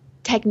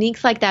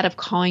techniques like that of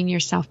calling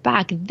yourself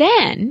back,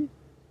 then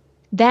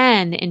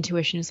the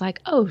intuition is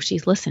like, oh,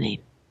 she's listening.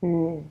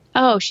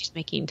 Oh, she's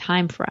making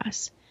time for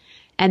us.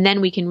 And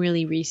then we can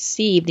really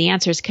receive the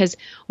answers, because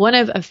one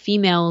of a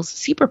female's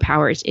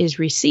superpowers is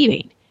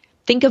receiving.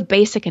 Think of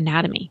basic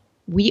anatomy.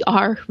 We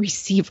are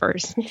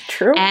receivers.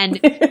 True. And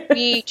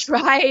we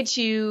try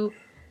to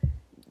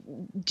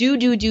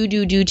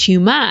do too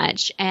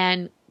much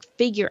and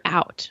figure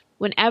out.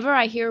 Whenever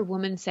I hear a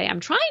woman say,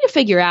 I'm trying to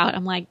figure out,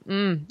 I'm like,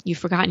 you've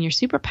forgotten your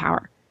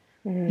superpower.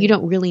 You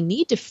don't really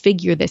need to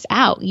figure this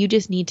out. You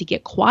just need to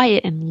get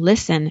quiet and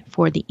listen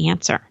for the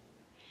answer.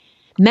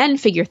 Men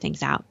figure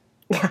things out.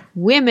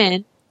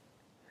 Women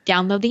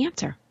download the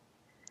answer.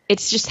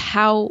 It's just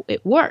how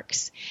it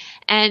works.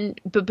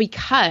 But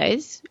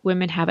because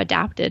women have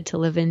adapted to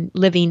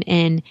living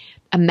in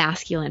a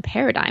masculine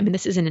paradigm, and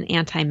this isn't an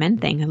anti-men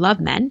thing. I love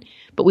men,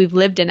 but we've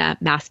lived in a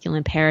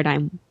masculine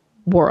paradigm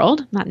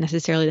world, not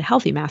necessarily the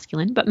healthy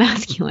masculine, but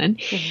masculine.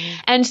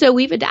 And so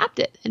we've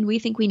adapted, and we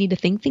think we need to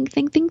think,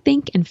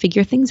 and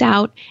figure things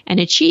out and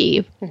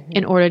achieve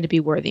in order to be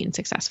worthy and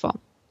successful.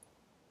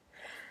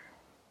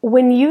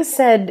 When you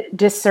said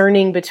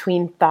discerning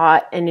between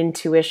thought and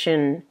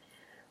intuition,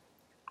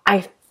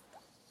 I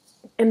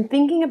am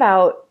thinking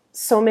about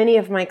so many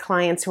of my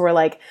clients who are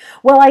like,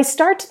 well, I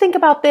start to think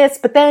about this,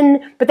 but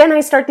then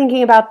I start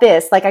thinking about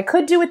this. Like, I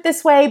could do it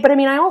this way, but I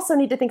mean, I also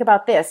need to think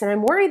about this. And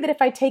I'm worried that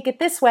if I take it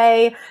this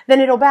way, then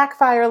it'll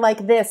backfire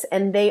like this.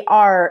 And they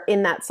are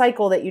in that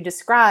cycle that you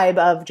describe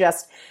of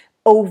just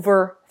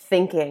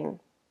overthinking.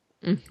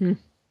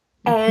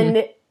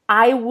 And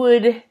I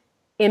would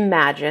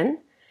imagine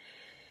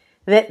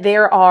that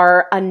there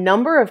are a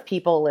number of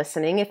people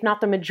listening, if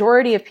not the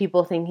majority of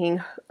people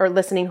thinking or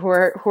listening, who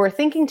are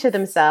thinking to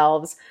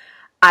themselves,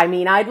 I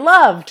mean, I'd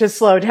love to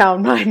slow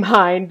down my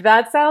mind.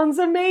 That sounds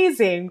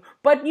amazing.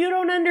 But you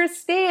don't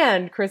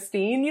understand,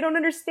 Christine. You don't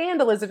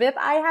understand, Elizabeth.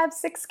 I have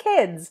 6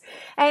 kids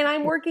and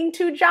I'm working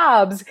 2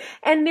 jobs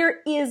and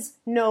there is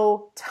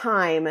no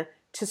time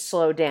to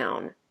slow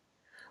down.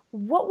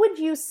 What would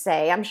you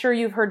say? I'm sure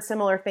you've heard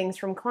similar things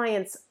from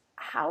clients.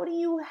 How do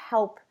you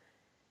help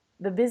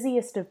the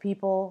busiest of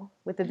people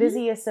with the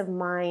busiest of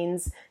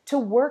minds to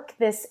work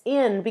this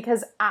in?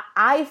 Because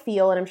I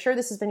feel, and I'm sure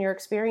this has been your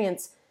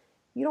experience,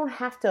 you don't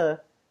have to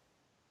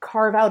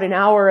carve out an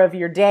hour of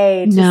your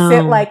day to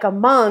sit like a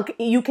monk.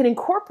 You can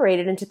incorporate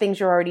it into things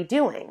you're already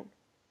doing.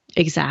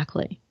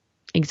 Exactly.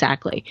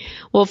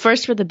 Well,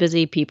 first, for the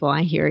busy people,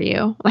 I hear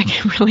you. Like,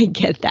 I really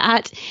get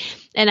that.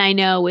 And I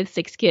know with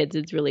 6 kids,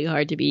 it's really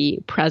hard to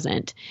be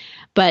present,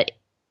 but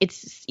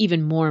it's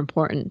even more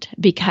important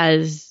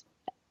because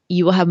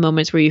you will have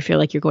moments where you feel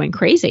like you're going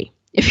crazy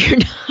if you're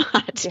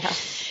not. Yeah.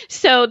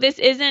 So this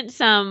isn't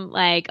some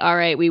like, all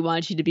right, we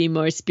want you to be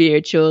more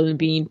spiritual and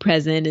being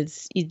present.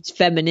 It's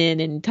feminine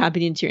and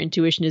tapping into your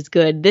intuition is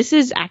good. This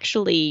is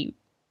actually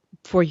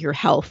for your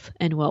health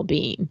and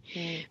well-being.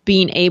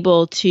 Being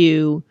able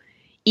to,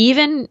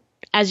 even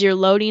as you're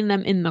loading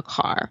them in the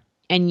car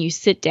and you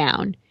sit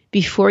down,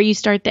 before you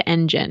start the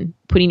engine,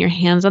 putting your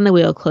hands on the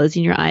wheel,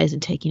 closing your eyes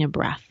and taking a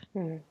breath.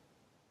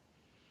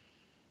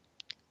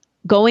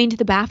 Going to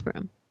the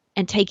bathroom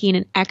and taking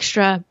an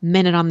extra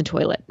minute on the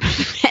toilet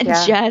and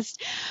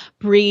just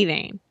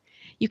breathing.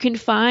 You can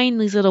find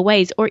these little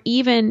ways, or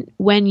even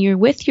when you're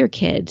with your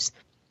kids,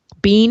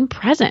 being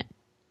present,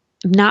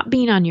 not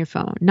being on your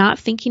phone, not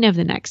thinking of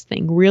the next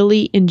thing,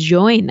 really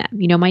enjoying them.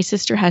 You know, my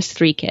sister has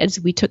 3 kids.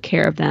 We took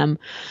care of them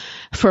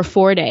for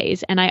 4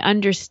 days. And I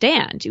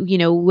understand, you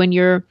know, when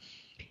you're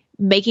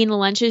making the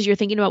lunches, you're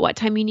thinking about what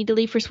time you need to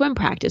leave for swim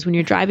practice. When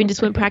you're driving to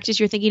swim practice,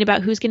 you're thinking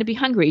about who's going to be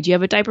hungry. Do you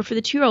have a diaper for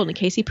the 2-year-old in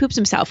case he poops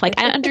himself? Like,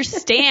 I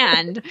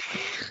understand.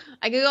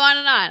 I could go on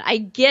and on. I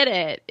get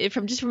it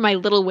from my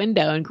little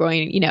window and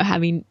growing, you know,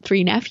 having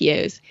 3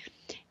 nephews.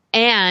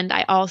 And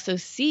I also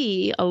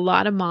see a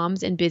lot of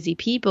moms and busy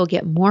people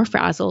get more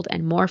frazzled,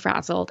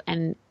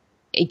 and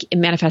it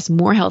manifests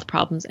more health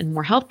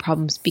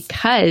problems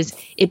because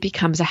it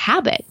becomes a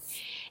habit.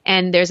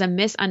 And there's a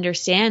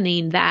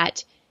misunderstanding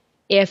that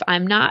if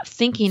I'm not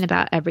thinking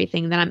about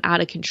everything, then I'm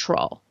out of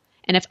control.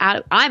 And if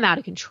I'm out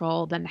of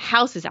control, then the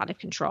house is out of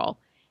control.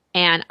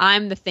 And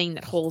I'm the thing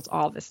that holds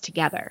all this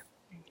together.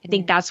 I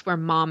think that's where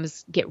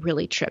moms get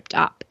really tripped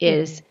up,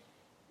 is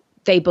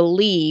they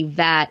believe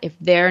that if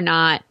they're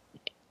not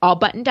all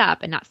buttoned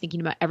up and not thinking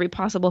about every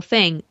possible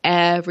thing,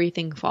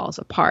 everything falls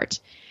apart.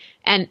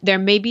 And there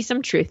may be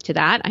some truth to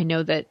that. I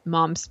know that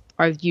moms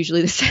are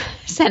usually the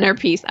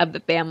centerpiece of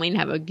the family and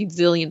have a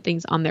gazillion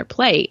things on their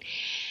plate.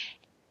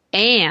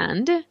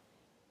 And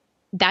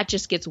that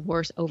just gets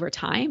worse over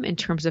time in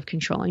terms of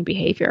controlling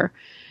behavior.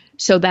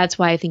 So that's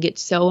why I think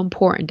it's so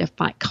important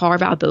to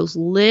carve out those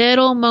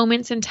little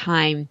moments in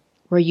time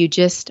where you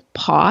just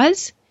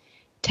pause,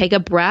 take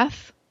a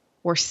breath,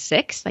 or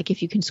 6. Like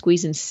if you can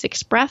squeeze in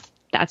 6 breaths,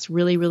 that's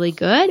really, really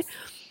good.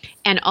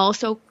 And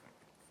also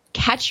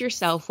catch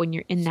yourself when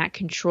you're in that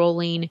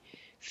controlling,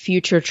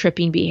 future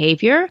tripping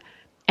behavior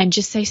and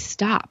just say,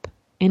 stop.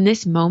 In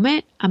this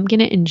moment, I'm going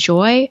to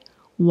enjoy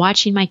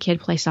watching my kid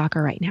play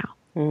soccer right now.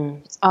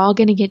 It's all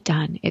going to get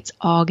done. It's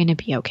all going to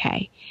be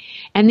okay.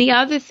 And the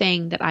other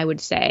thing that I would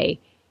say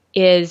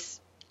is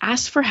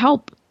ask for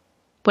help,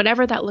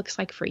 whatever that looks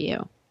like for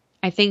you.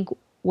 I think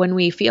when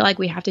we feel like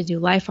we have to do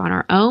life on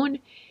our own,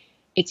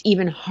 it's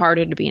even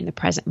harder to be in the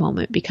present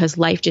moment because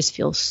life just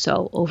feels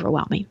so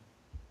overwhelming.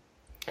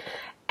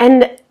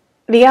 And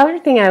the other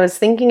thing I was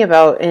thinking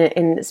about,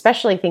 and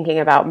especially thinking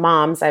about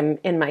moms, I'm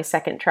in my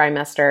second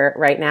trimester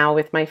right now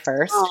with my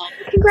first. Oh,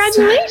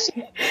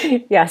 congratulations.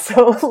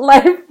 So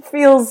life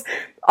feels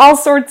all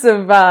sorts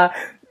of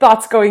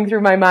thoughts going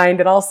through my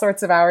mind at all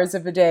sorts of hours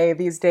of the day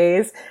these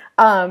days,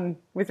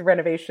 with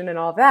renovation and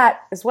all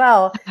that as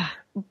well.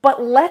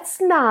 But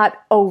let's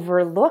not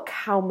overlook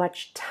how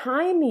much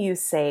time you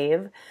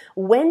save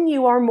when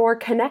you are more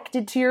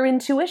connected to your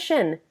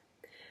intuition.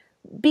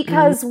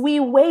 Because we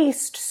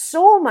waste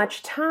so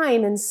much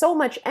time and so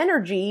much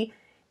energy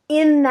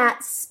in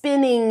that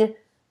spinning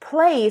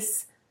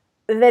place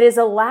that is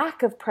a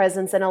lack of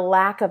presence and a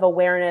lack of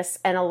awareness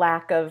and a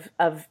lack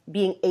of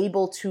being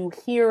able to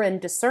hear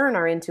and discern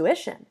our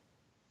intuition.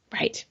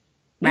 Right.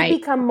 We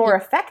become more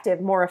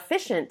effective, more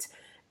efficient,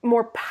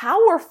 more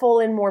powerful,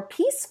 and more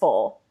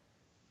peaceful.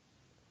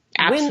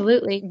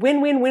 Absolutely.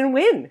 Win, win, win,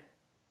 win.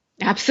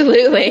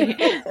 Absolutely.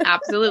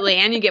 Absolutely.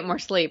 And you get more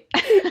sleep.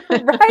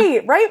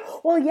 Right.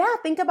 Well, yeah,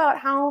 think about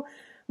how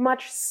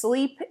much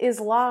sleep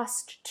is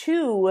lost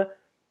to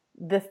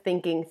the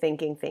thinking.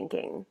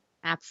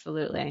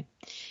 Absolutely.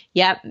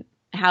 Yep.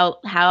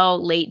 How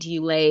late do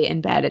you lay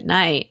in bed at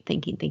night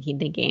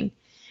thinking?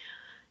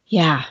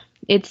 Yeah.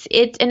 It's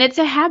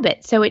a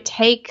habit. So it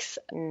takes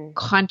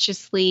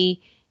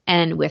consciously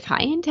and with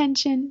high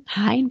intention,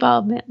 high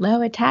involvement,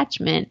 low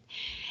attachment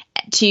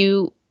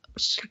to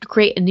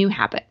create a new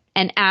habit.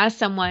 And as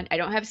someone, I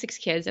don't have 6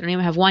 kids. I don't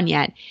even have 1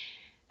 yet.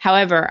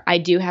 However, I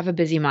do have a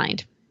busy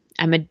mind.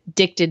 I'm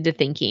addicted to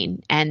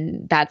thinking.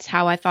 And that's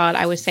how I thought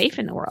I was safe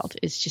in the world,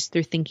 is just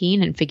through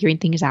thinking and figuring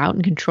things out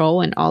and control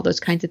and all those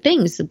kinds of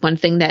things. One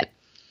thing that,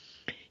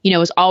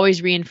 was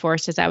always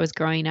reinforced as I was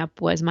growing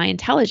up was my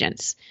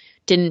intelligence.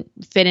 Didn't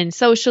fit in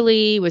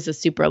socially, was a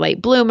super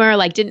late bloomer,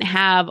 didn't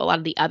have a lot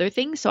of the other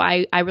things. So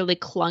I really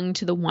clung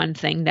to the one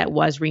thing that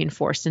was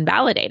reinforced and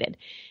validated,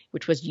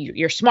 which was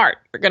you're smart,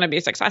 you're going to be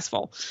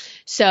successful.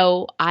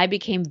 So I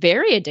became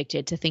very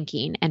addicted to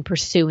thinking and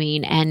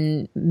pursuing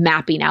and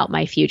mapping out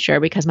my future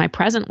because my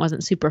present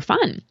wasn't super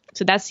fun.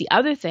 So that's the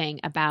other thing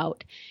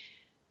about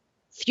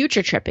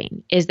future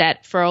tripping, is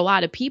that for a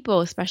lot of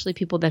people, especially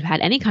people that have had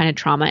any kind of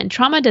trauma, and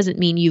trauma doesn't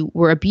mean you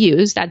were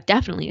abused, that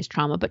definitely is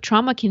trauma, but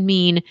trauma can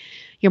mean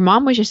your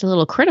mom was just a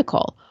little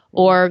critical,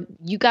 or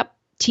you got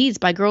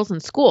teased by girls in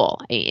school.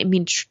 I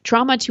mean,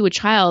 trauma to a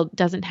child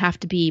doesn't have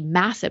to be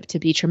massive to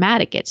be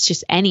traumatic. It's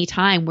just any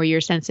time where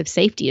your sense of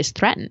safety is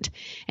threatened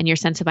and your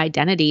sense of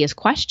identity is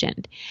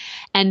questioned.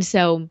 And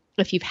so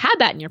if you've had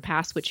that in your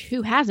past, which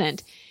who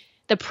hasn't,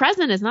 the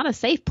present is not a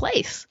safe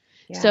place.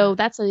 Yeah. So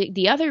that's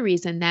the other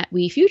reason that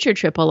we future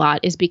trip a lot,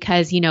 is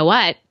because, you know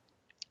what?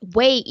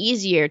 Way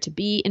easier to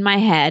be in my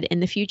head in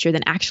the future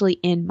than actually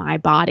in my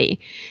body.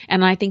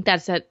 And I think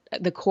that's at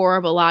the core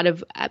of a lot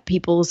of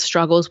people's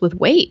struggles with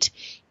weight,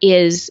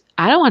 is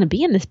I don't want to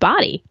be in this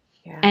body.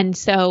 Yeah. And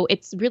so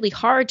it's really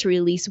hard to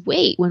release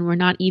weight when we're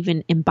not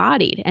even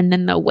embodied. And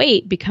then the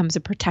weight becomes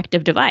a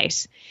protective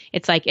device.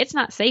 It's like, it's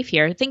not safe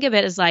here. Think of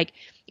it as like,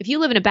 if you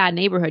live in a bad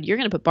neighborhood, you're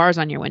going to put bars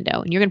on your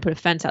window and you're going to put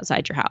a fence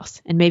outside your house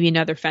and maybe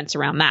another fence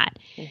around that.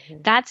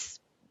 Mm-hmm.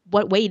 That's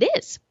what weight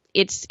is.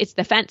 It's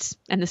the fence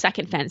and the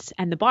second fence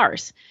and the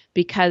bars,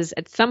 because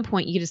at some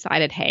point you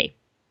decided, hey,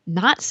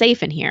 not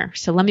safe in here.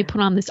 So let me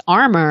put on this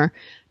armor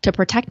to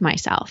protect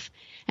myself.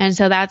 And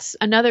so that's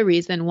another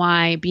reason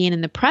why being in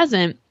the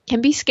present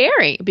can be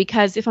scary,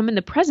 because if I'm in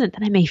the present,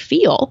 then I may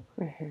feel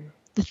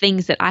the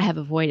things that I have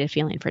avoided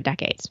feeling for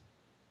decades.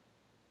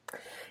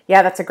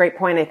 Yeah, that's a great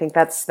point. I think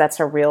that's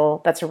a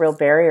real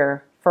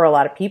barrier for a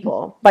lot of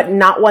people, but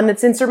not one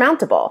that's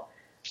insurmountable.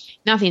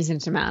 Nothing's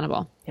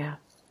insurmountable. Yeah.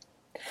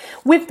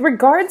 With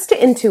regards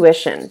to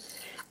intuition,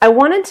 I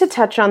wanted to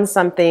touch on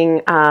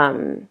something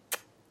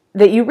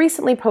that you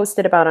recently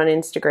posted about on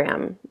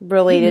Instagram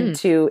related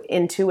to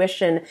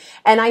intuition.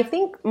 And I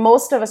think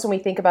most of us, when we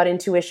think about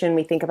intuition,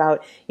 we think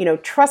about,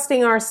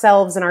 trusting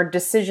ourselves and our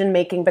decision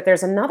making, but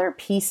there's another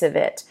piece of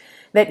it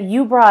that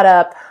you brought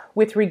up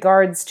with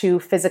regards to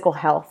physical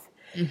health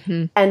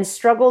and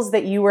struggles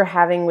that you were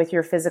having with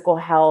your physical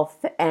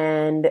health,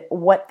 and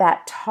what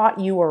that taught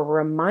you or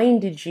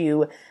reminded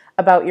you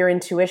about your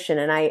intuition.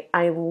 And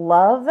I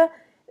love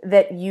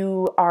that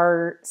you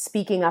are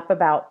speaking up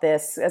about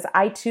this, as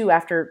I too,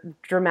 after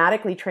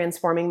dramatically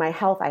transforming my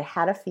health, I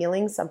had a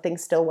feeling something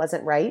still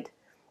wasn't right.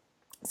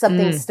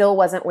 Something still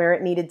wasn't where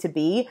it needed to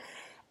be.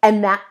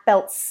 And that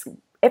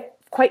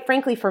quite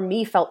frankly, for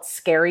me, felt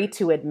scary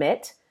to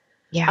admit.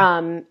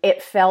 Yeah.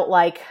 It felt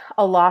like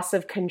a loss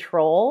of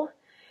control.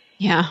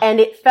 Yeah. And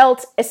it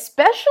felt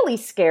especially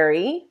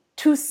scary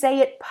to say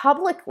it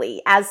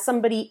publicly as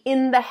somebody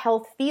in the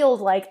health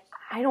field, like,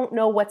 I don't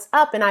know what's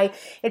up. And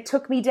it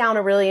took me down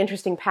a really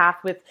interesting path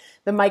with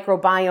the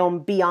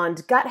microbiome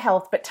beyond gut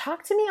health. But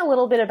talk to me a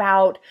little bit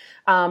about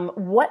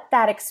what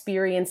that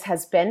experience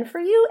has been for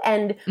you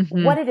and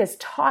what it has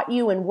taught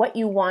you and what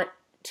you want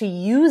to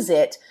use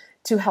it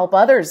to help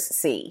others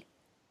see.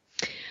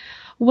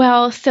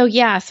 Well, so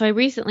I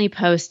recently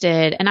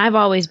posted, and I've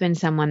always been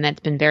someone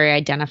that's been very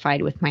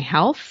identified with my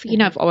health. You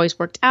know, I've always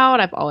worked out.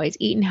 I've always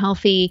eaten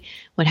healthy,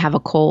 would have a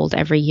cold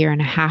every year and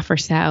a half or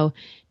so.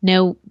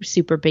 No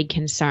super big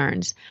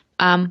concerns.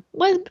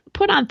 Was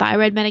put on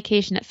thyroid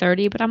medication at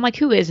 30, but I'm like,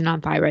 who isn't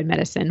on thyroid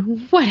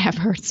medicine?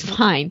 Whatever, it's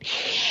fine.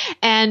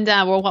 And,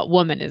 what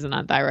woman isn't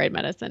on thyroid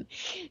medicine?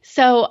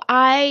 So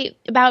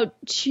about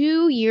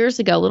 2 years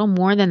ago, a little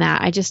more than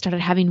that, I just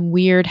started having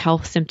weird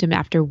health symptom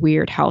after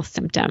weird health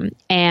symptom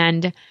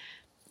and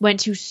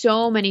went to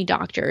so many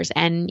doctors.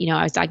 And,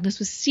 I was diagnosed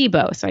with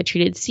SIBO. So I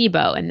treated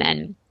SIBO, and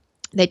then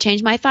they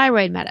changed my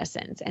thyroid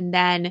medicines. And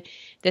then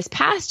this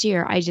past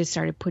year, I just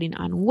started putting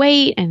on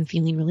weight and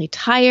feeling really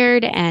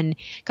tired and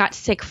got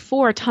sick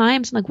 4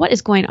 times. I'm like, what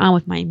is going on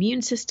with my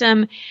immune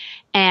system?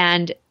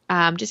 And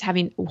just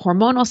having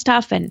hormonal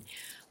stuff, and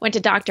went to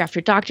doctor after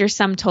doctor.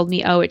 Some told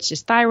me, oh, it's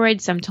just thyroid.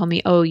 Some told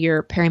me, oh,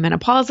 you're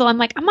perimenopausal. I'm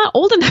like, I'm not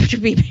old enough to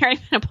be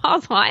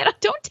perimenopausal.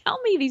 Don't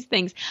tell me these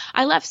things.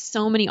 I left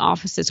so many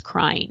offices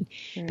crying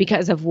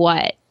because of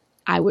what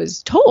I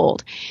was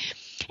told.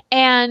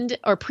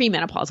 Or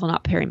premenopausal,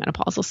 not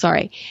perimenopausal,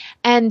 sorry.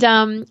 And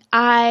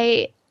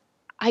I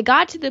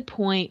got to the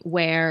point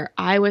where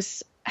I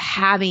was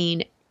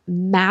having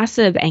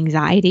massive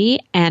anxiety,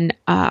 and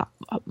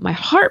my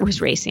heart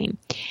was racing,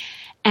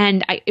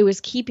 and it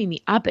was keeping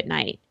me up at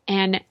night.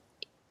 And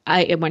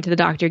I went to the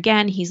doctor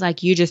again. He's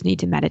like, you just need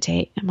to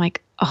meditate. I'm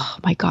like, oh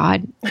my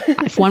God,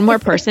 if one more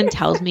person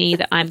tells me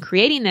that I'm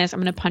creating this, I'm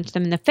going to punch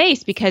them in the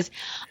face, because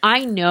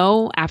I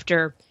know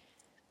after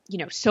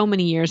so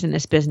many years in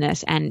this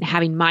business and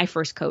having my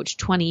first coach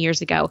 20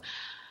 years ago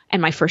and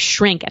my first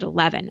shrink at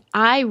 11,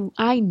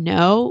 I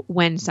know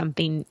when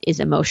something is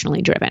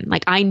emotionally driven.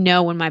 Like, I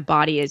know when my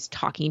body is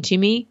talking to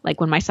me, like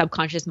when my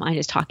subconscious mind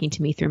is talking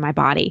to me through my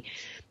body.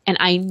 And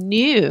I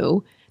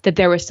knew that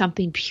there was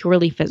something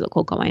purely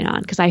physical going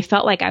on, because I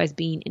felt like I was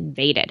being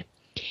invaded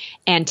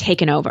and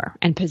taken over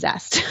and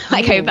possessed.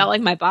 Like, I felt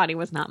like my body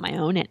was not my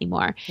own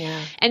anymore. Yeah.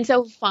 And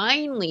so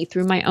finally,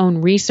 through my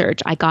own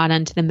research, I got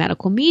into the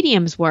medical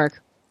mediums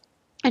work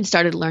and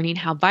started learning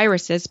how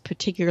viruses,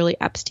 particularly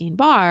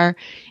Epstein-Barr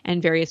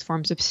and various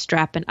forms of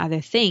strep and other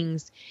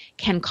things,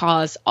 can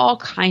cause all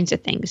kinds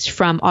of things,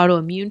 from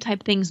autoimmune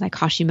type things like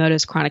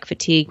Hashimoto's chronic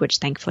fatigue, which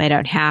thankfully I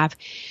don't have,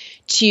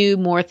 to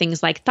more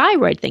things like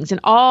thyroid things. And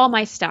all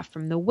my stuff,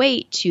 from the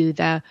weight to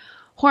the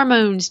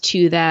hormones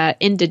to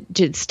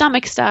the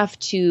stomach stuff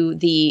to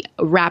the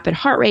rapid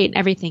heart rate and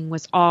everything,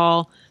 was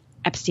all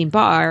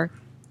Epstein-Barr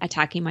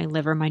attacking my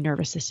liver, my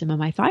nervous system, and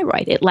my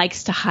thyroid. It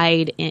likes to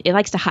hide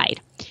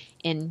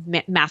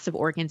in massive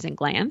organs and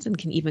glands, and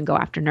can even go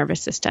after nervous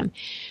system.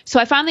 So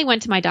I finally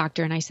went to my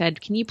doctor and I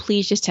said, can you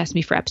please just test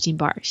me for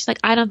Epstein-Barr? She's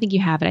like, I don't think you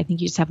have it. I think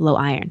you just have low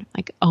iron. I'm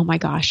like, oh my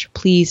gosh,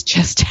 please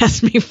just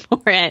test me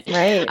for it.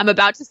 Right. I'm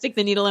about to stick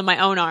the needle in my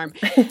own arm.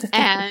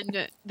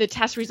 And the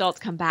test results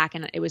come back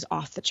and it was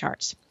off the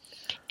charts.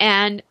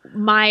 And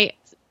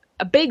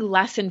a big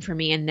lesson for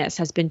me in this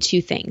has been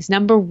 2 things.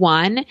 Number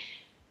one,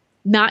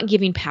 not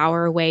giving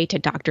power away to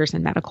doctors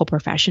and medical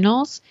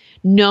professionals.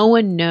 No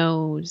one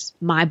knows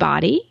my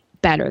body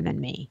better than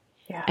me.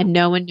 Yeah. And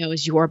no one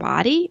knows your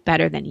body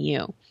better than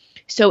you.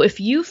 So if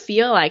you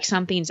feel like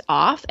something's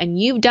off and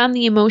you've done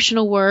the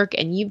emotional work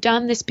and you've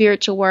done the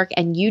spiritual work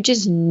and you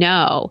just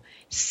know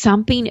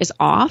something is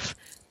off,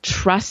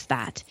 trust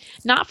that.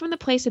 Not from the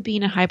place of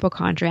being a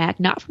hypochondriac,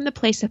 not from the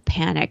place of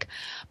panic,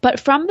 but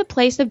from the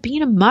place of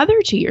being a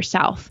mother to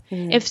yourself.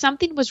 If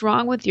something was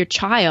wrong with your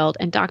child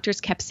and doctors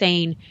kept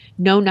saying,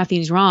 no,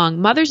 nothing's wrong,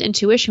 mother's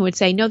intuition would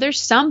say, no,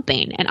 there's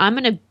something,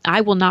 and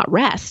I will not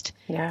rest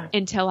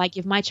until I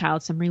give my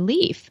child some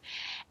relief.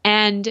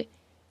 And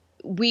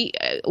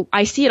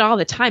I see it all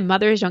the time.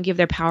 Mothers don't give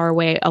their power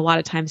away a lot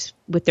of times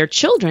with their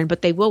children,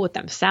 but they will with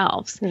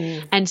themselves.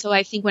 And so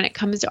I think when it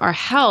comes to our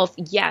health,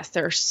 yes,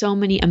 there are so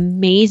many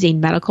amazing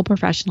medical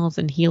professionals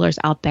and healers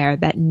out there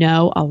that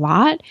know a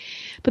lot,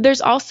 but there's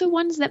also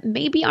ones that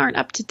maybe aren't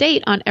up to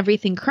date on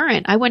everything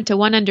current. I went to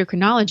one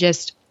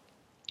endocrinologist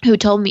who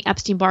told me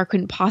Epstein-Barr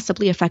couldn't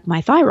possibly affect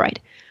my thyroid.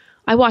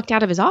 I walked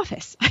out of his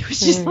office. I was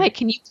just like,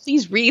 can you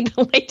please read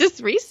the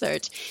latest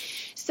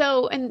research?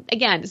 So, and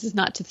again, this is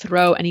not to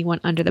throw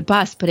anyone under the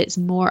bus, but it's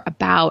more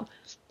about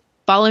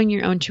following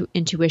your own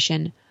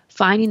intuition,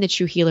 finding the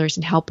true healers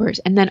and helpers.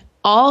 And then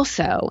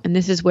also, and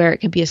this is where it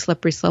can be a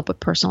slippery slope with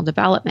personal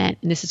development,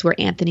 and this is where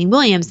Anthony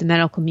Williams, the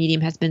medical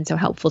medium, has been so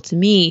helpful to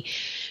me,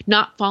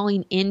 not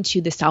falling into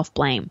the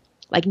self-blame,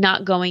 like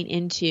not going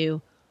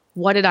into,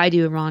 what did I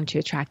do wrong to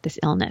attract this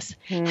illness?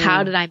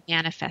 How did I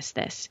manifest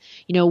this?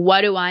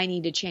 What do I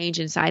need to change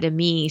inside of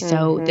me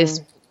so this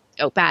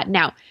go bad?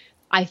 Now,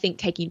 I think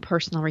taking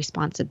personal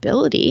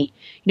responsibility,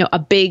 a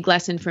big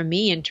lesson for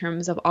me in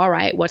terms of, all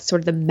right, what's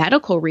sort of the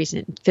medical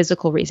reason,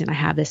 physical reason I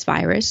have this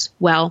virus?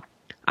 Well,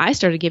 I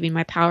started giving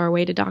my power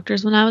away to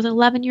doctors when I was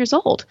 11 years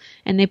old,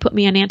 and they put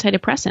me on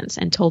antidepressants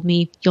and told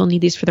me you'll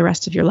need these for the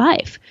rest of your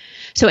life.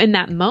 So in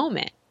that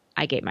moment,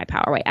 I gave my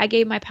power away. I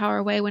gave my power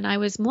away when I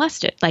was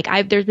molested.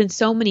 There's been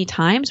so many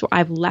times where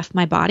I've left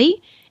my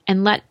body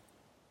and let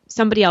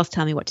somebody else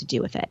tell me what to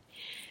do with it.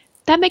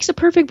 That makes a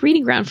perfect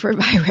breeding ground for a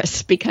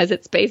virus because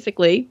it's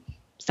basically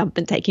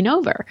something taking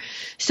over.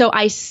 So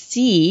I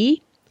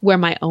see where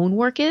my own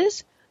work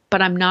is,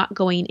 but I'm not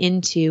going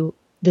into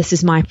this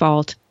is my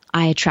fault.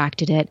 I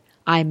attracted it.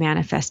 I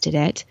manifested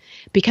it,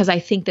 because I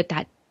think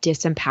that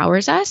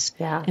disempowers us.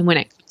 Yeah. And when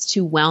it comes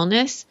to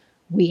wellness,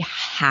 we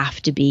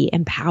have to be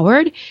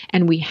empowered,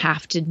 and we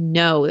have to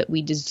know that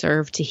we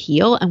deserve to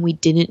heal and we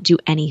didn't do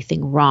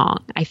anything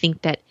wrong. I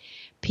think that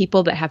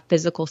people that have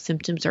physical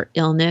symptoms or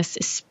illness,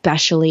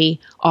 especially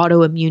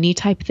autoimmune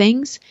type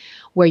things,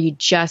 where you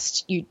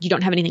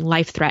don't have anything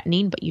life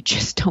threatening, but you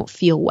just don't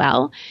feel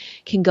well,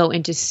 can go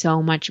into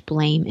so much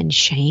blame and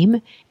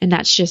shame. And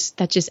that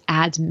just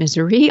adds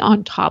misery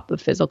on top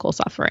of physical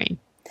suffering.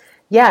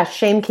 Yeah.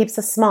 Shame keeps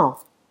us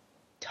small.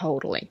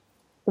 Totally.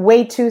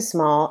 Way too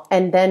small.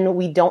 And then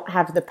we don't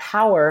have the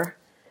power.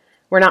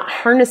 We're not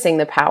harnessing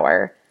the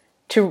power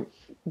to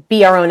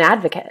be our own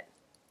advocate.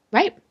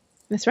 Right.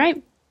 That's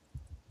right.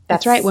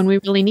 That's right. When we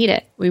really need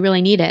it, we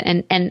really need it.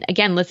 And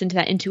again, listen to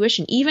that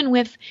intuition, even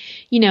with,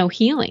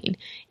 healing,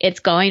 it's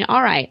going,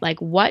 all right,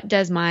 what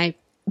does my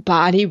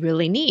body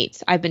really need?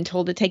 I've been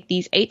told to take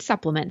these 8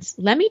 supplements.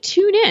 Let me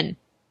tune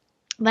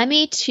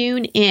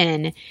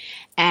in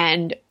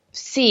and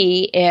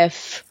see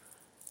if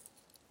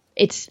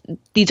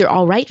these are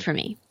all right for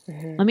me.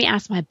 Mm-hmm. Let me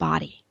ask my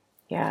body.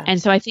 Yeah. And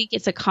so I think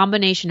it's a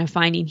combination of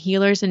finding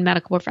healers and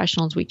medical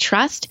professionals we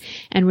trust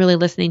and really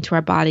listening to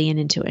our body and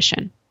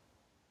intuition.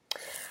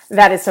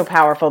 That is so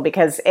powerful,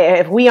 because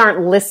if we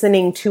aren't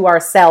listening to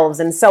ourselves,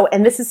 and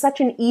this is such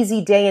an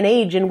easy day and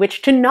age in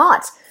which to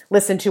not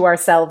listen to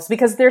ourselves,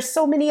 because there's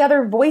so many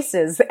other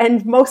voices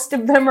and most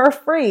of them are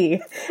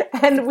free,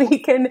 and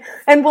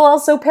we'll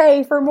also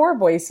pay for more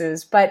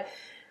voices. But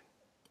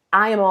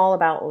I am all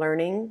about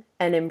learning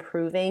and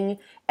improving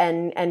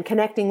and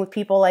connecting with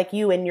people like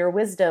you and your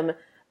wisdom,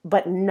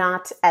 but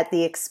not at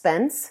the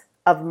expense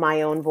of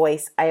my own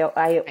voice.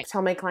 I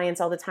tell my clients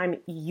all the time,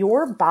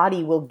 your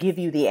body will give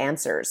you the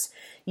answers.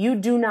 You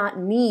do not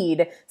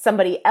need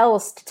somebody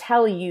else to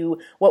tell you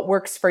what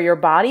works for your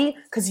body,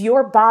 because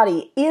your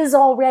body is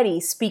already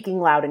speaking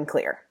loud and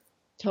clear.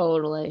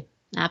 Totally.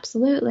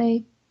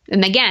 Absolutely.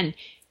 And again,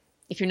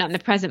 if you're not in the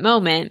present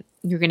moment,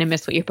 you're going to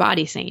miss what your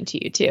body's saying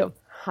to you too.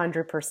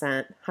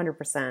 100%.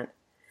 100%.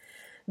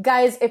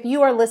 Guys, if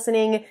you are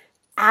listening,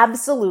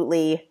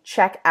 absolutely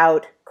check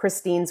out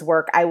Christine's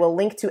work. I will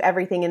link to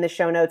everything in the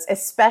show notes,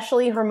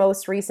 especially her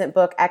most recent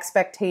book,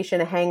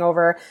 Expectation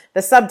Hangover.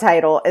 The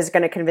subtitle is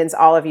going to convince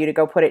all of you to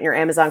go put it in your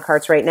Amazon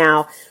carts right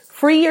now.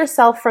 Free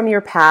yourself from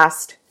your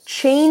past,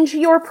 change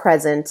your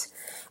present,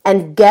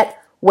 and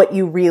get what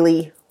you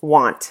really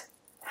want.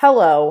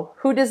 Hello,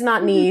 who does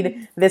not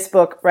need this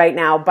book right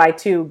now? Buy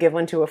 2, give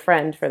 1 to a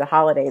friend for the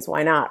holidays.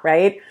 Why not,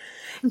 right?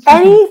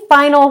 Any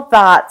final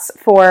thoughts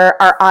for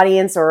our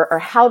audience, or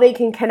how they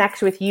can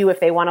connect with you if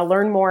they want to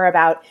learn more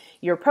about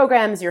your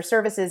programs, your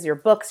services, your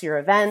books, your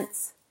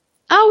events?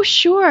 Oh,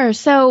 sure.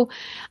 So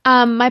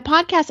my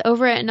podcast,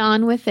 Over It and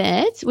On With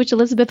It, which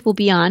Elizabeth will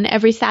be on,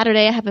 every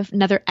Saturday I have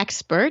another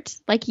expert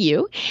like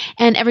you.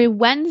 And every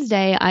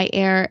Wednesday I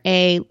air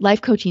a life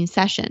coaching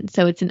session.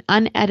 So it's an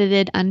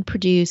unedited,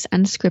 unproduced,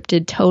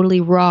 unscripted, totally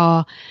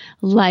raw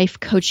life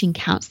coaching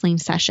counseling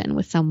session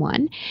with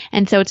someone.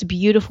 And so it's a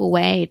beautiful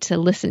way to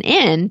listen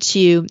in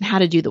to how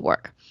to do the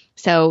work.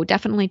 So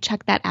definitely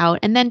check that out.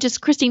 And then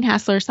just Christine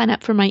Hassler, sign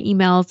up for my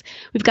emails.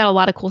 We've got a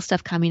lot of cool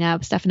stuff coming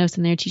up. Stephanos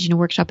in there teaching a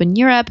workshop in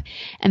Europe.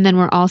 And then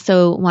we're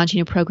also launching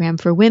a program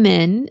for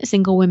women,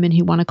 single women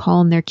who want to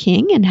call in their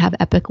king and have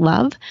epic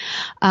love.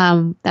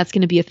 That's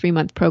going to be a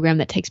 3-month program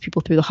that takes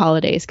people through the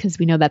holidays, because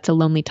we know that's a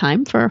lonely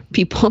time for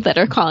people that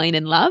are calling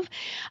in love.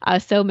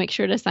 So make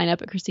sure to sign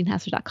up at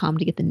christinehassler.com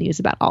to get the news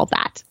about all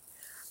that.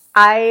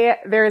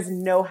 There is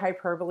no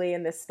hyperbole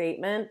in this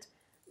statement.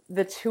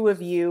 The 2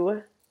 of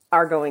you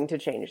are going to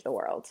change the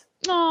world.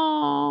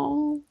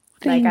 Oh,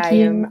 thank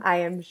you. I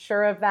am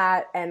sure of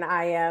that, and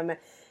I am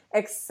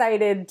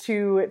excited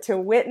to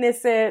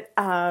witness it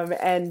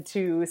and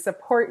to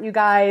support you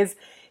guys.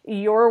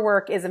 Your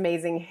work is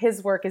amazing.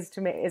 His work is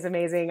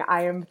amazing.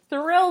 I am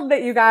thrilled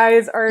that you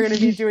guys are going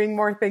to be doing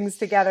more things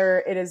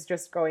together. It is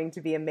just going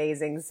to be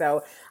amazing.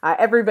 So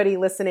everybody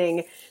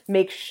listening,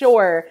 make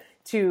sure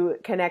to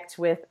connect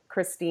with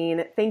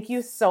Christine. Thank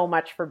you so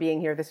much for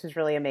being here. This was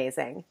really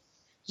amazing.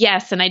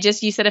 Yes. And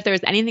you said if there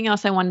was anything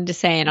else I wanted to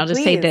say, and I'll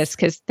just say this,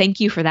 because thank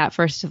you for that.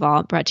 First of all,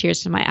 it brought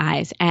tears to my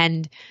eyes.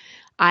 And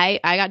I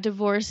got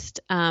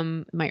divorced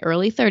in my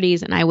early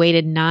 30s, and I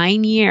waited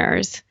 9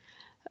 years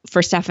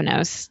for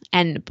Stephanos.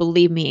 And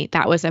believe me,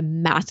 that was a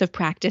massive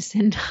practice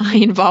in high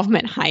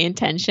involvement, high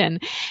intention,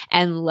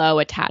 and low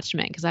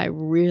attachment, because I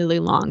really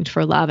longed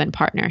for love and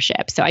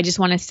partnership. So I just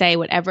want to say,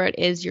 whatever it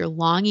is you're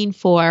longing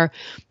for,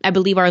 I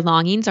believe our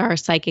longings are our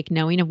psychic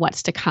knowing of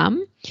what's to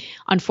come.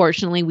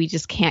 Unfortunately, we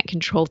just can't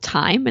control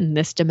time in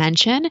this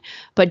dimension,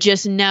 but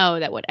just know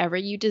that whatever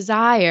you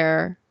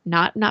desire,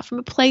 not from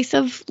a place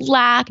of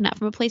lack, not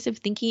from a place of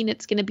thinking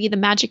it's going to be the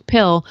magic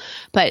pill,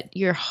 but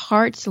your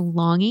heart's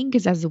longing,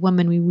 because as a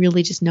woman, we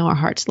really just know our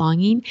heart's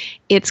longing.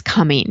 It's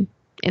coming.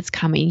 It's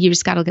coming. You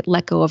just got to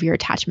let go of your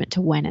attachment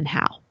to when and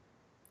how.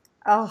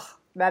 Oh,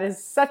 that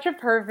is such a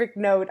perfect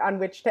note on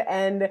which to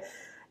end.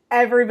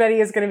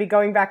 Everybody is going to be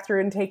going back through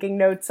and taking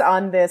notes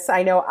on this.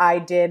 I know I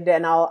did,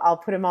 and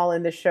I'll put them all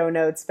in the show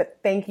notes, but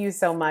thank you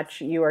so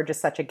much. You are just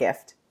such a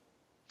gift.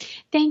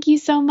 Thank you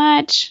so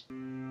much.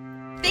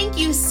 Thank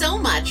you so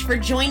much for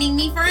joining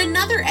me for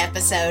another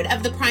episode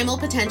of the Primal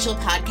Potential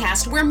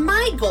Podcast, where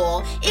my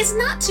goal is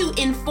not to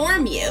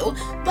inform you,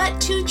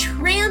 but to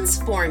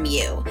transform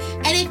you.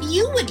 And if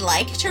you would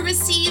like to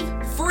receive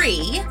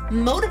free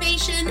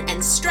motivation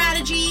and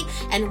strategy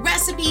and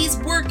recipes,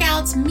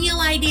 workouts, meal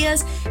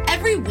ideas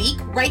every week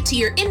right to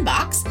your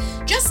inbox,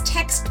 just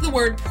text the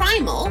word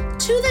primal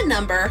to the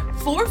number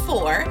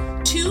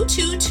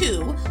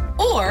 44222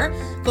 or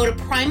go to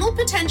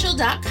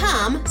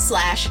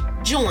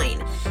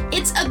primalpotential.com/join.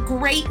 It's a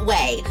great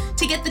way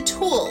to get the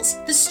tools,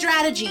 the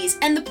strategies,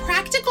 and the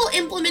practical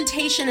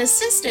implementation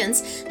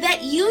assistance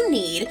that you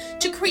need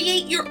to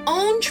create your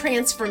own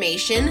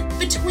transformation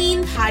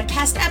between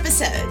podcast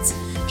episodes.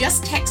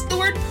 Just text the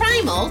word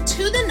primal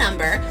to the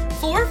number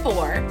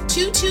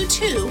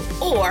 44222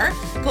 or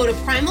go to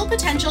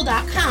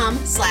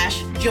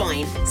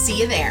primalpotential.com/join. See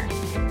you there.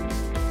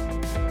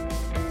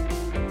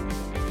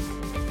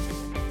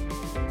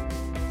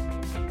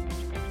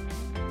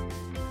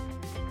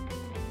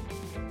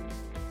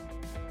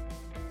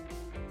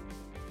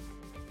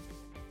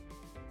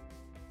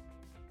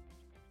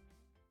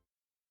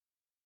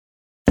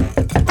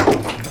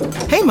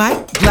 Hey,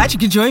 Mike. Glad you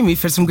could join me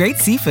for some great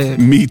seafood.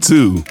 Me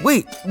too.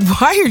 Wait,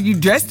 why are you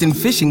dressed in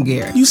fishing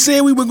gear? You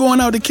said we were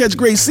going out to catch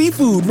great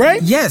seafood,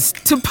 right? Yes,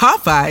 to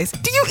Popeyes.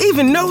 Do you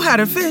even know how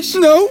to fish?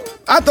 No,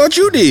 I thought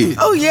you did.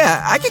 Oh,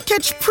 yeah, I can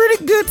catch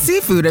pretty good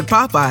seafood at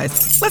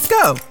Popeyes. Let's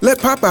go. Let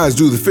Popeyes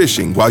do the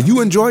fishing while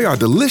you enjoy our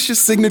delicious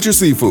signature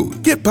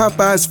seafood. Get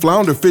Popeyes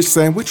flounder fish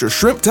sandwich or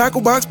shrimp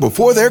tackle box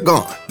before they're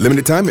gone.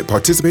 Limited time at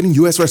participating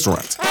U.S.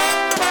 restaurants.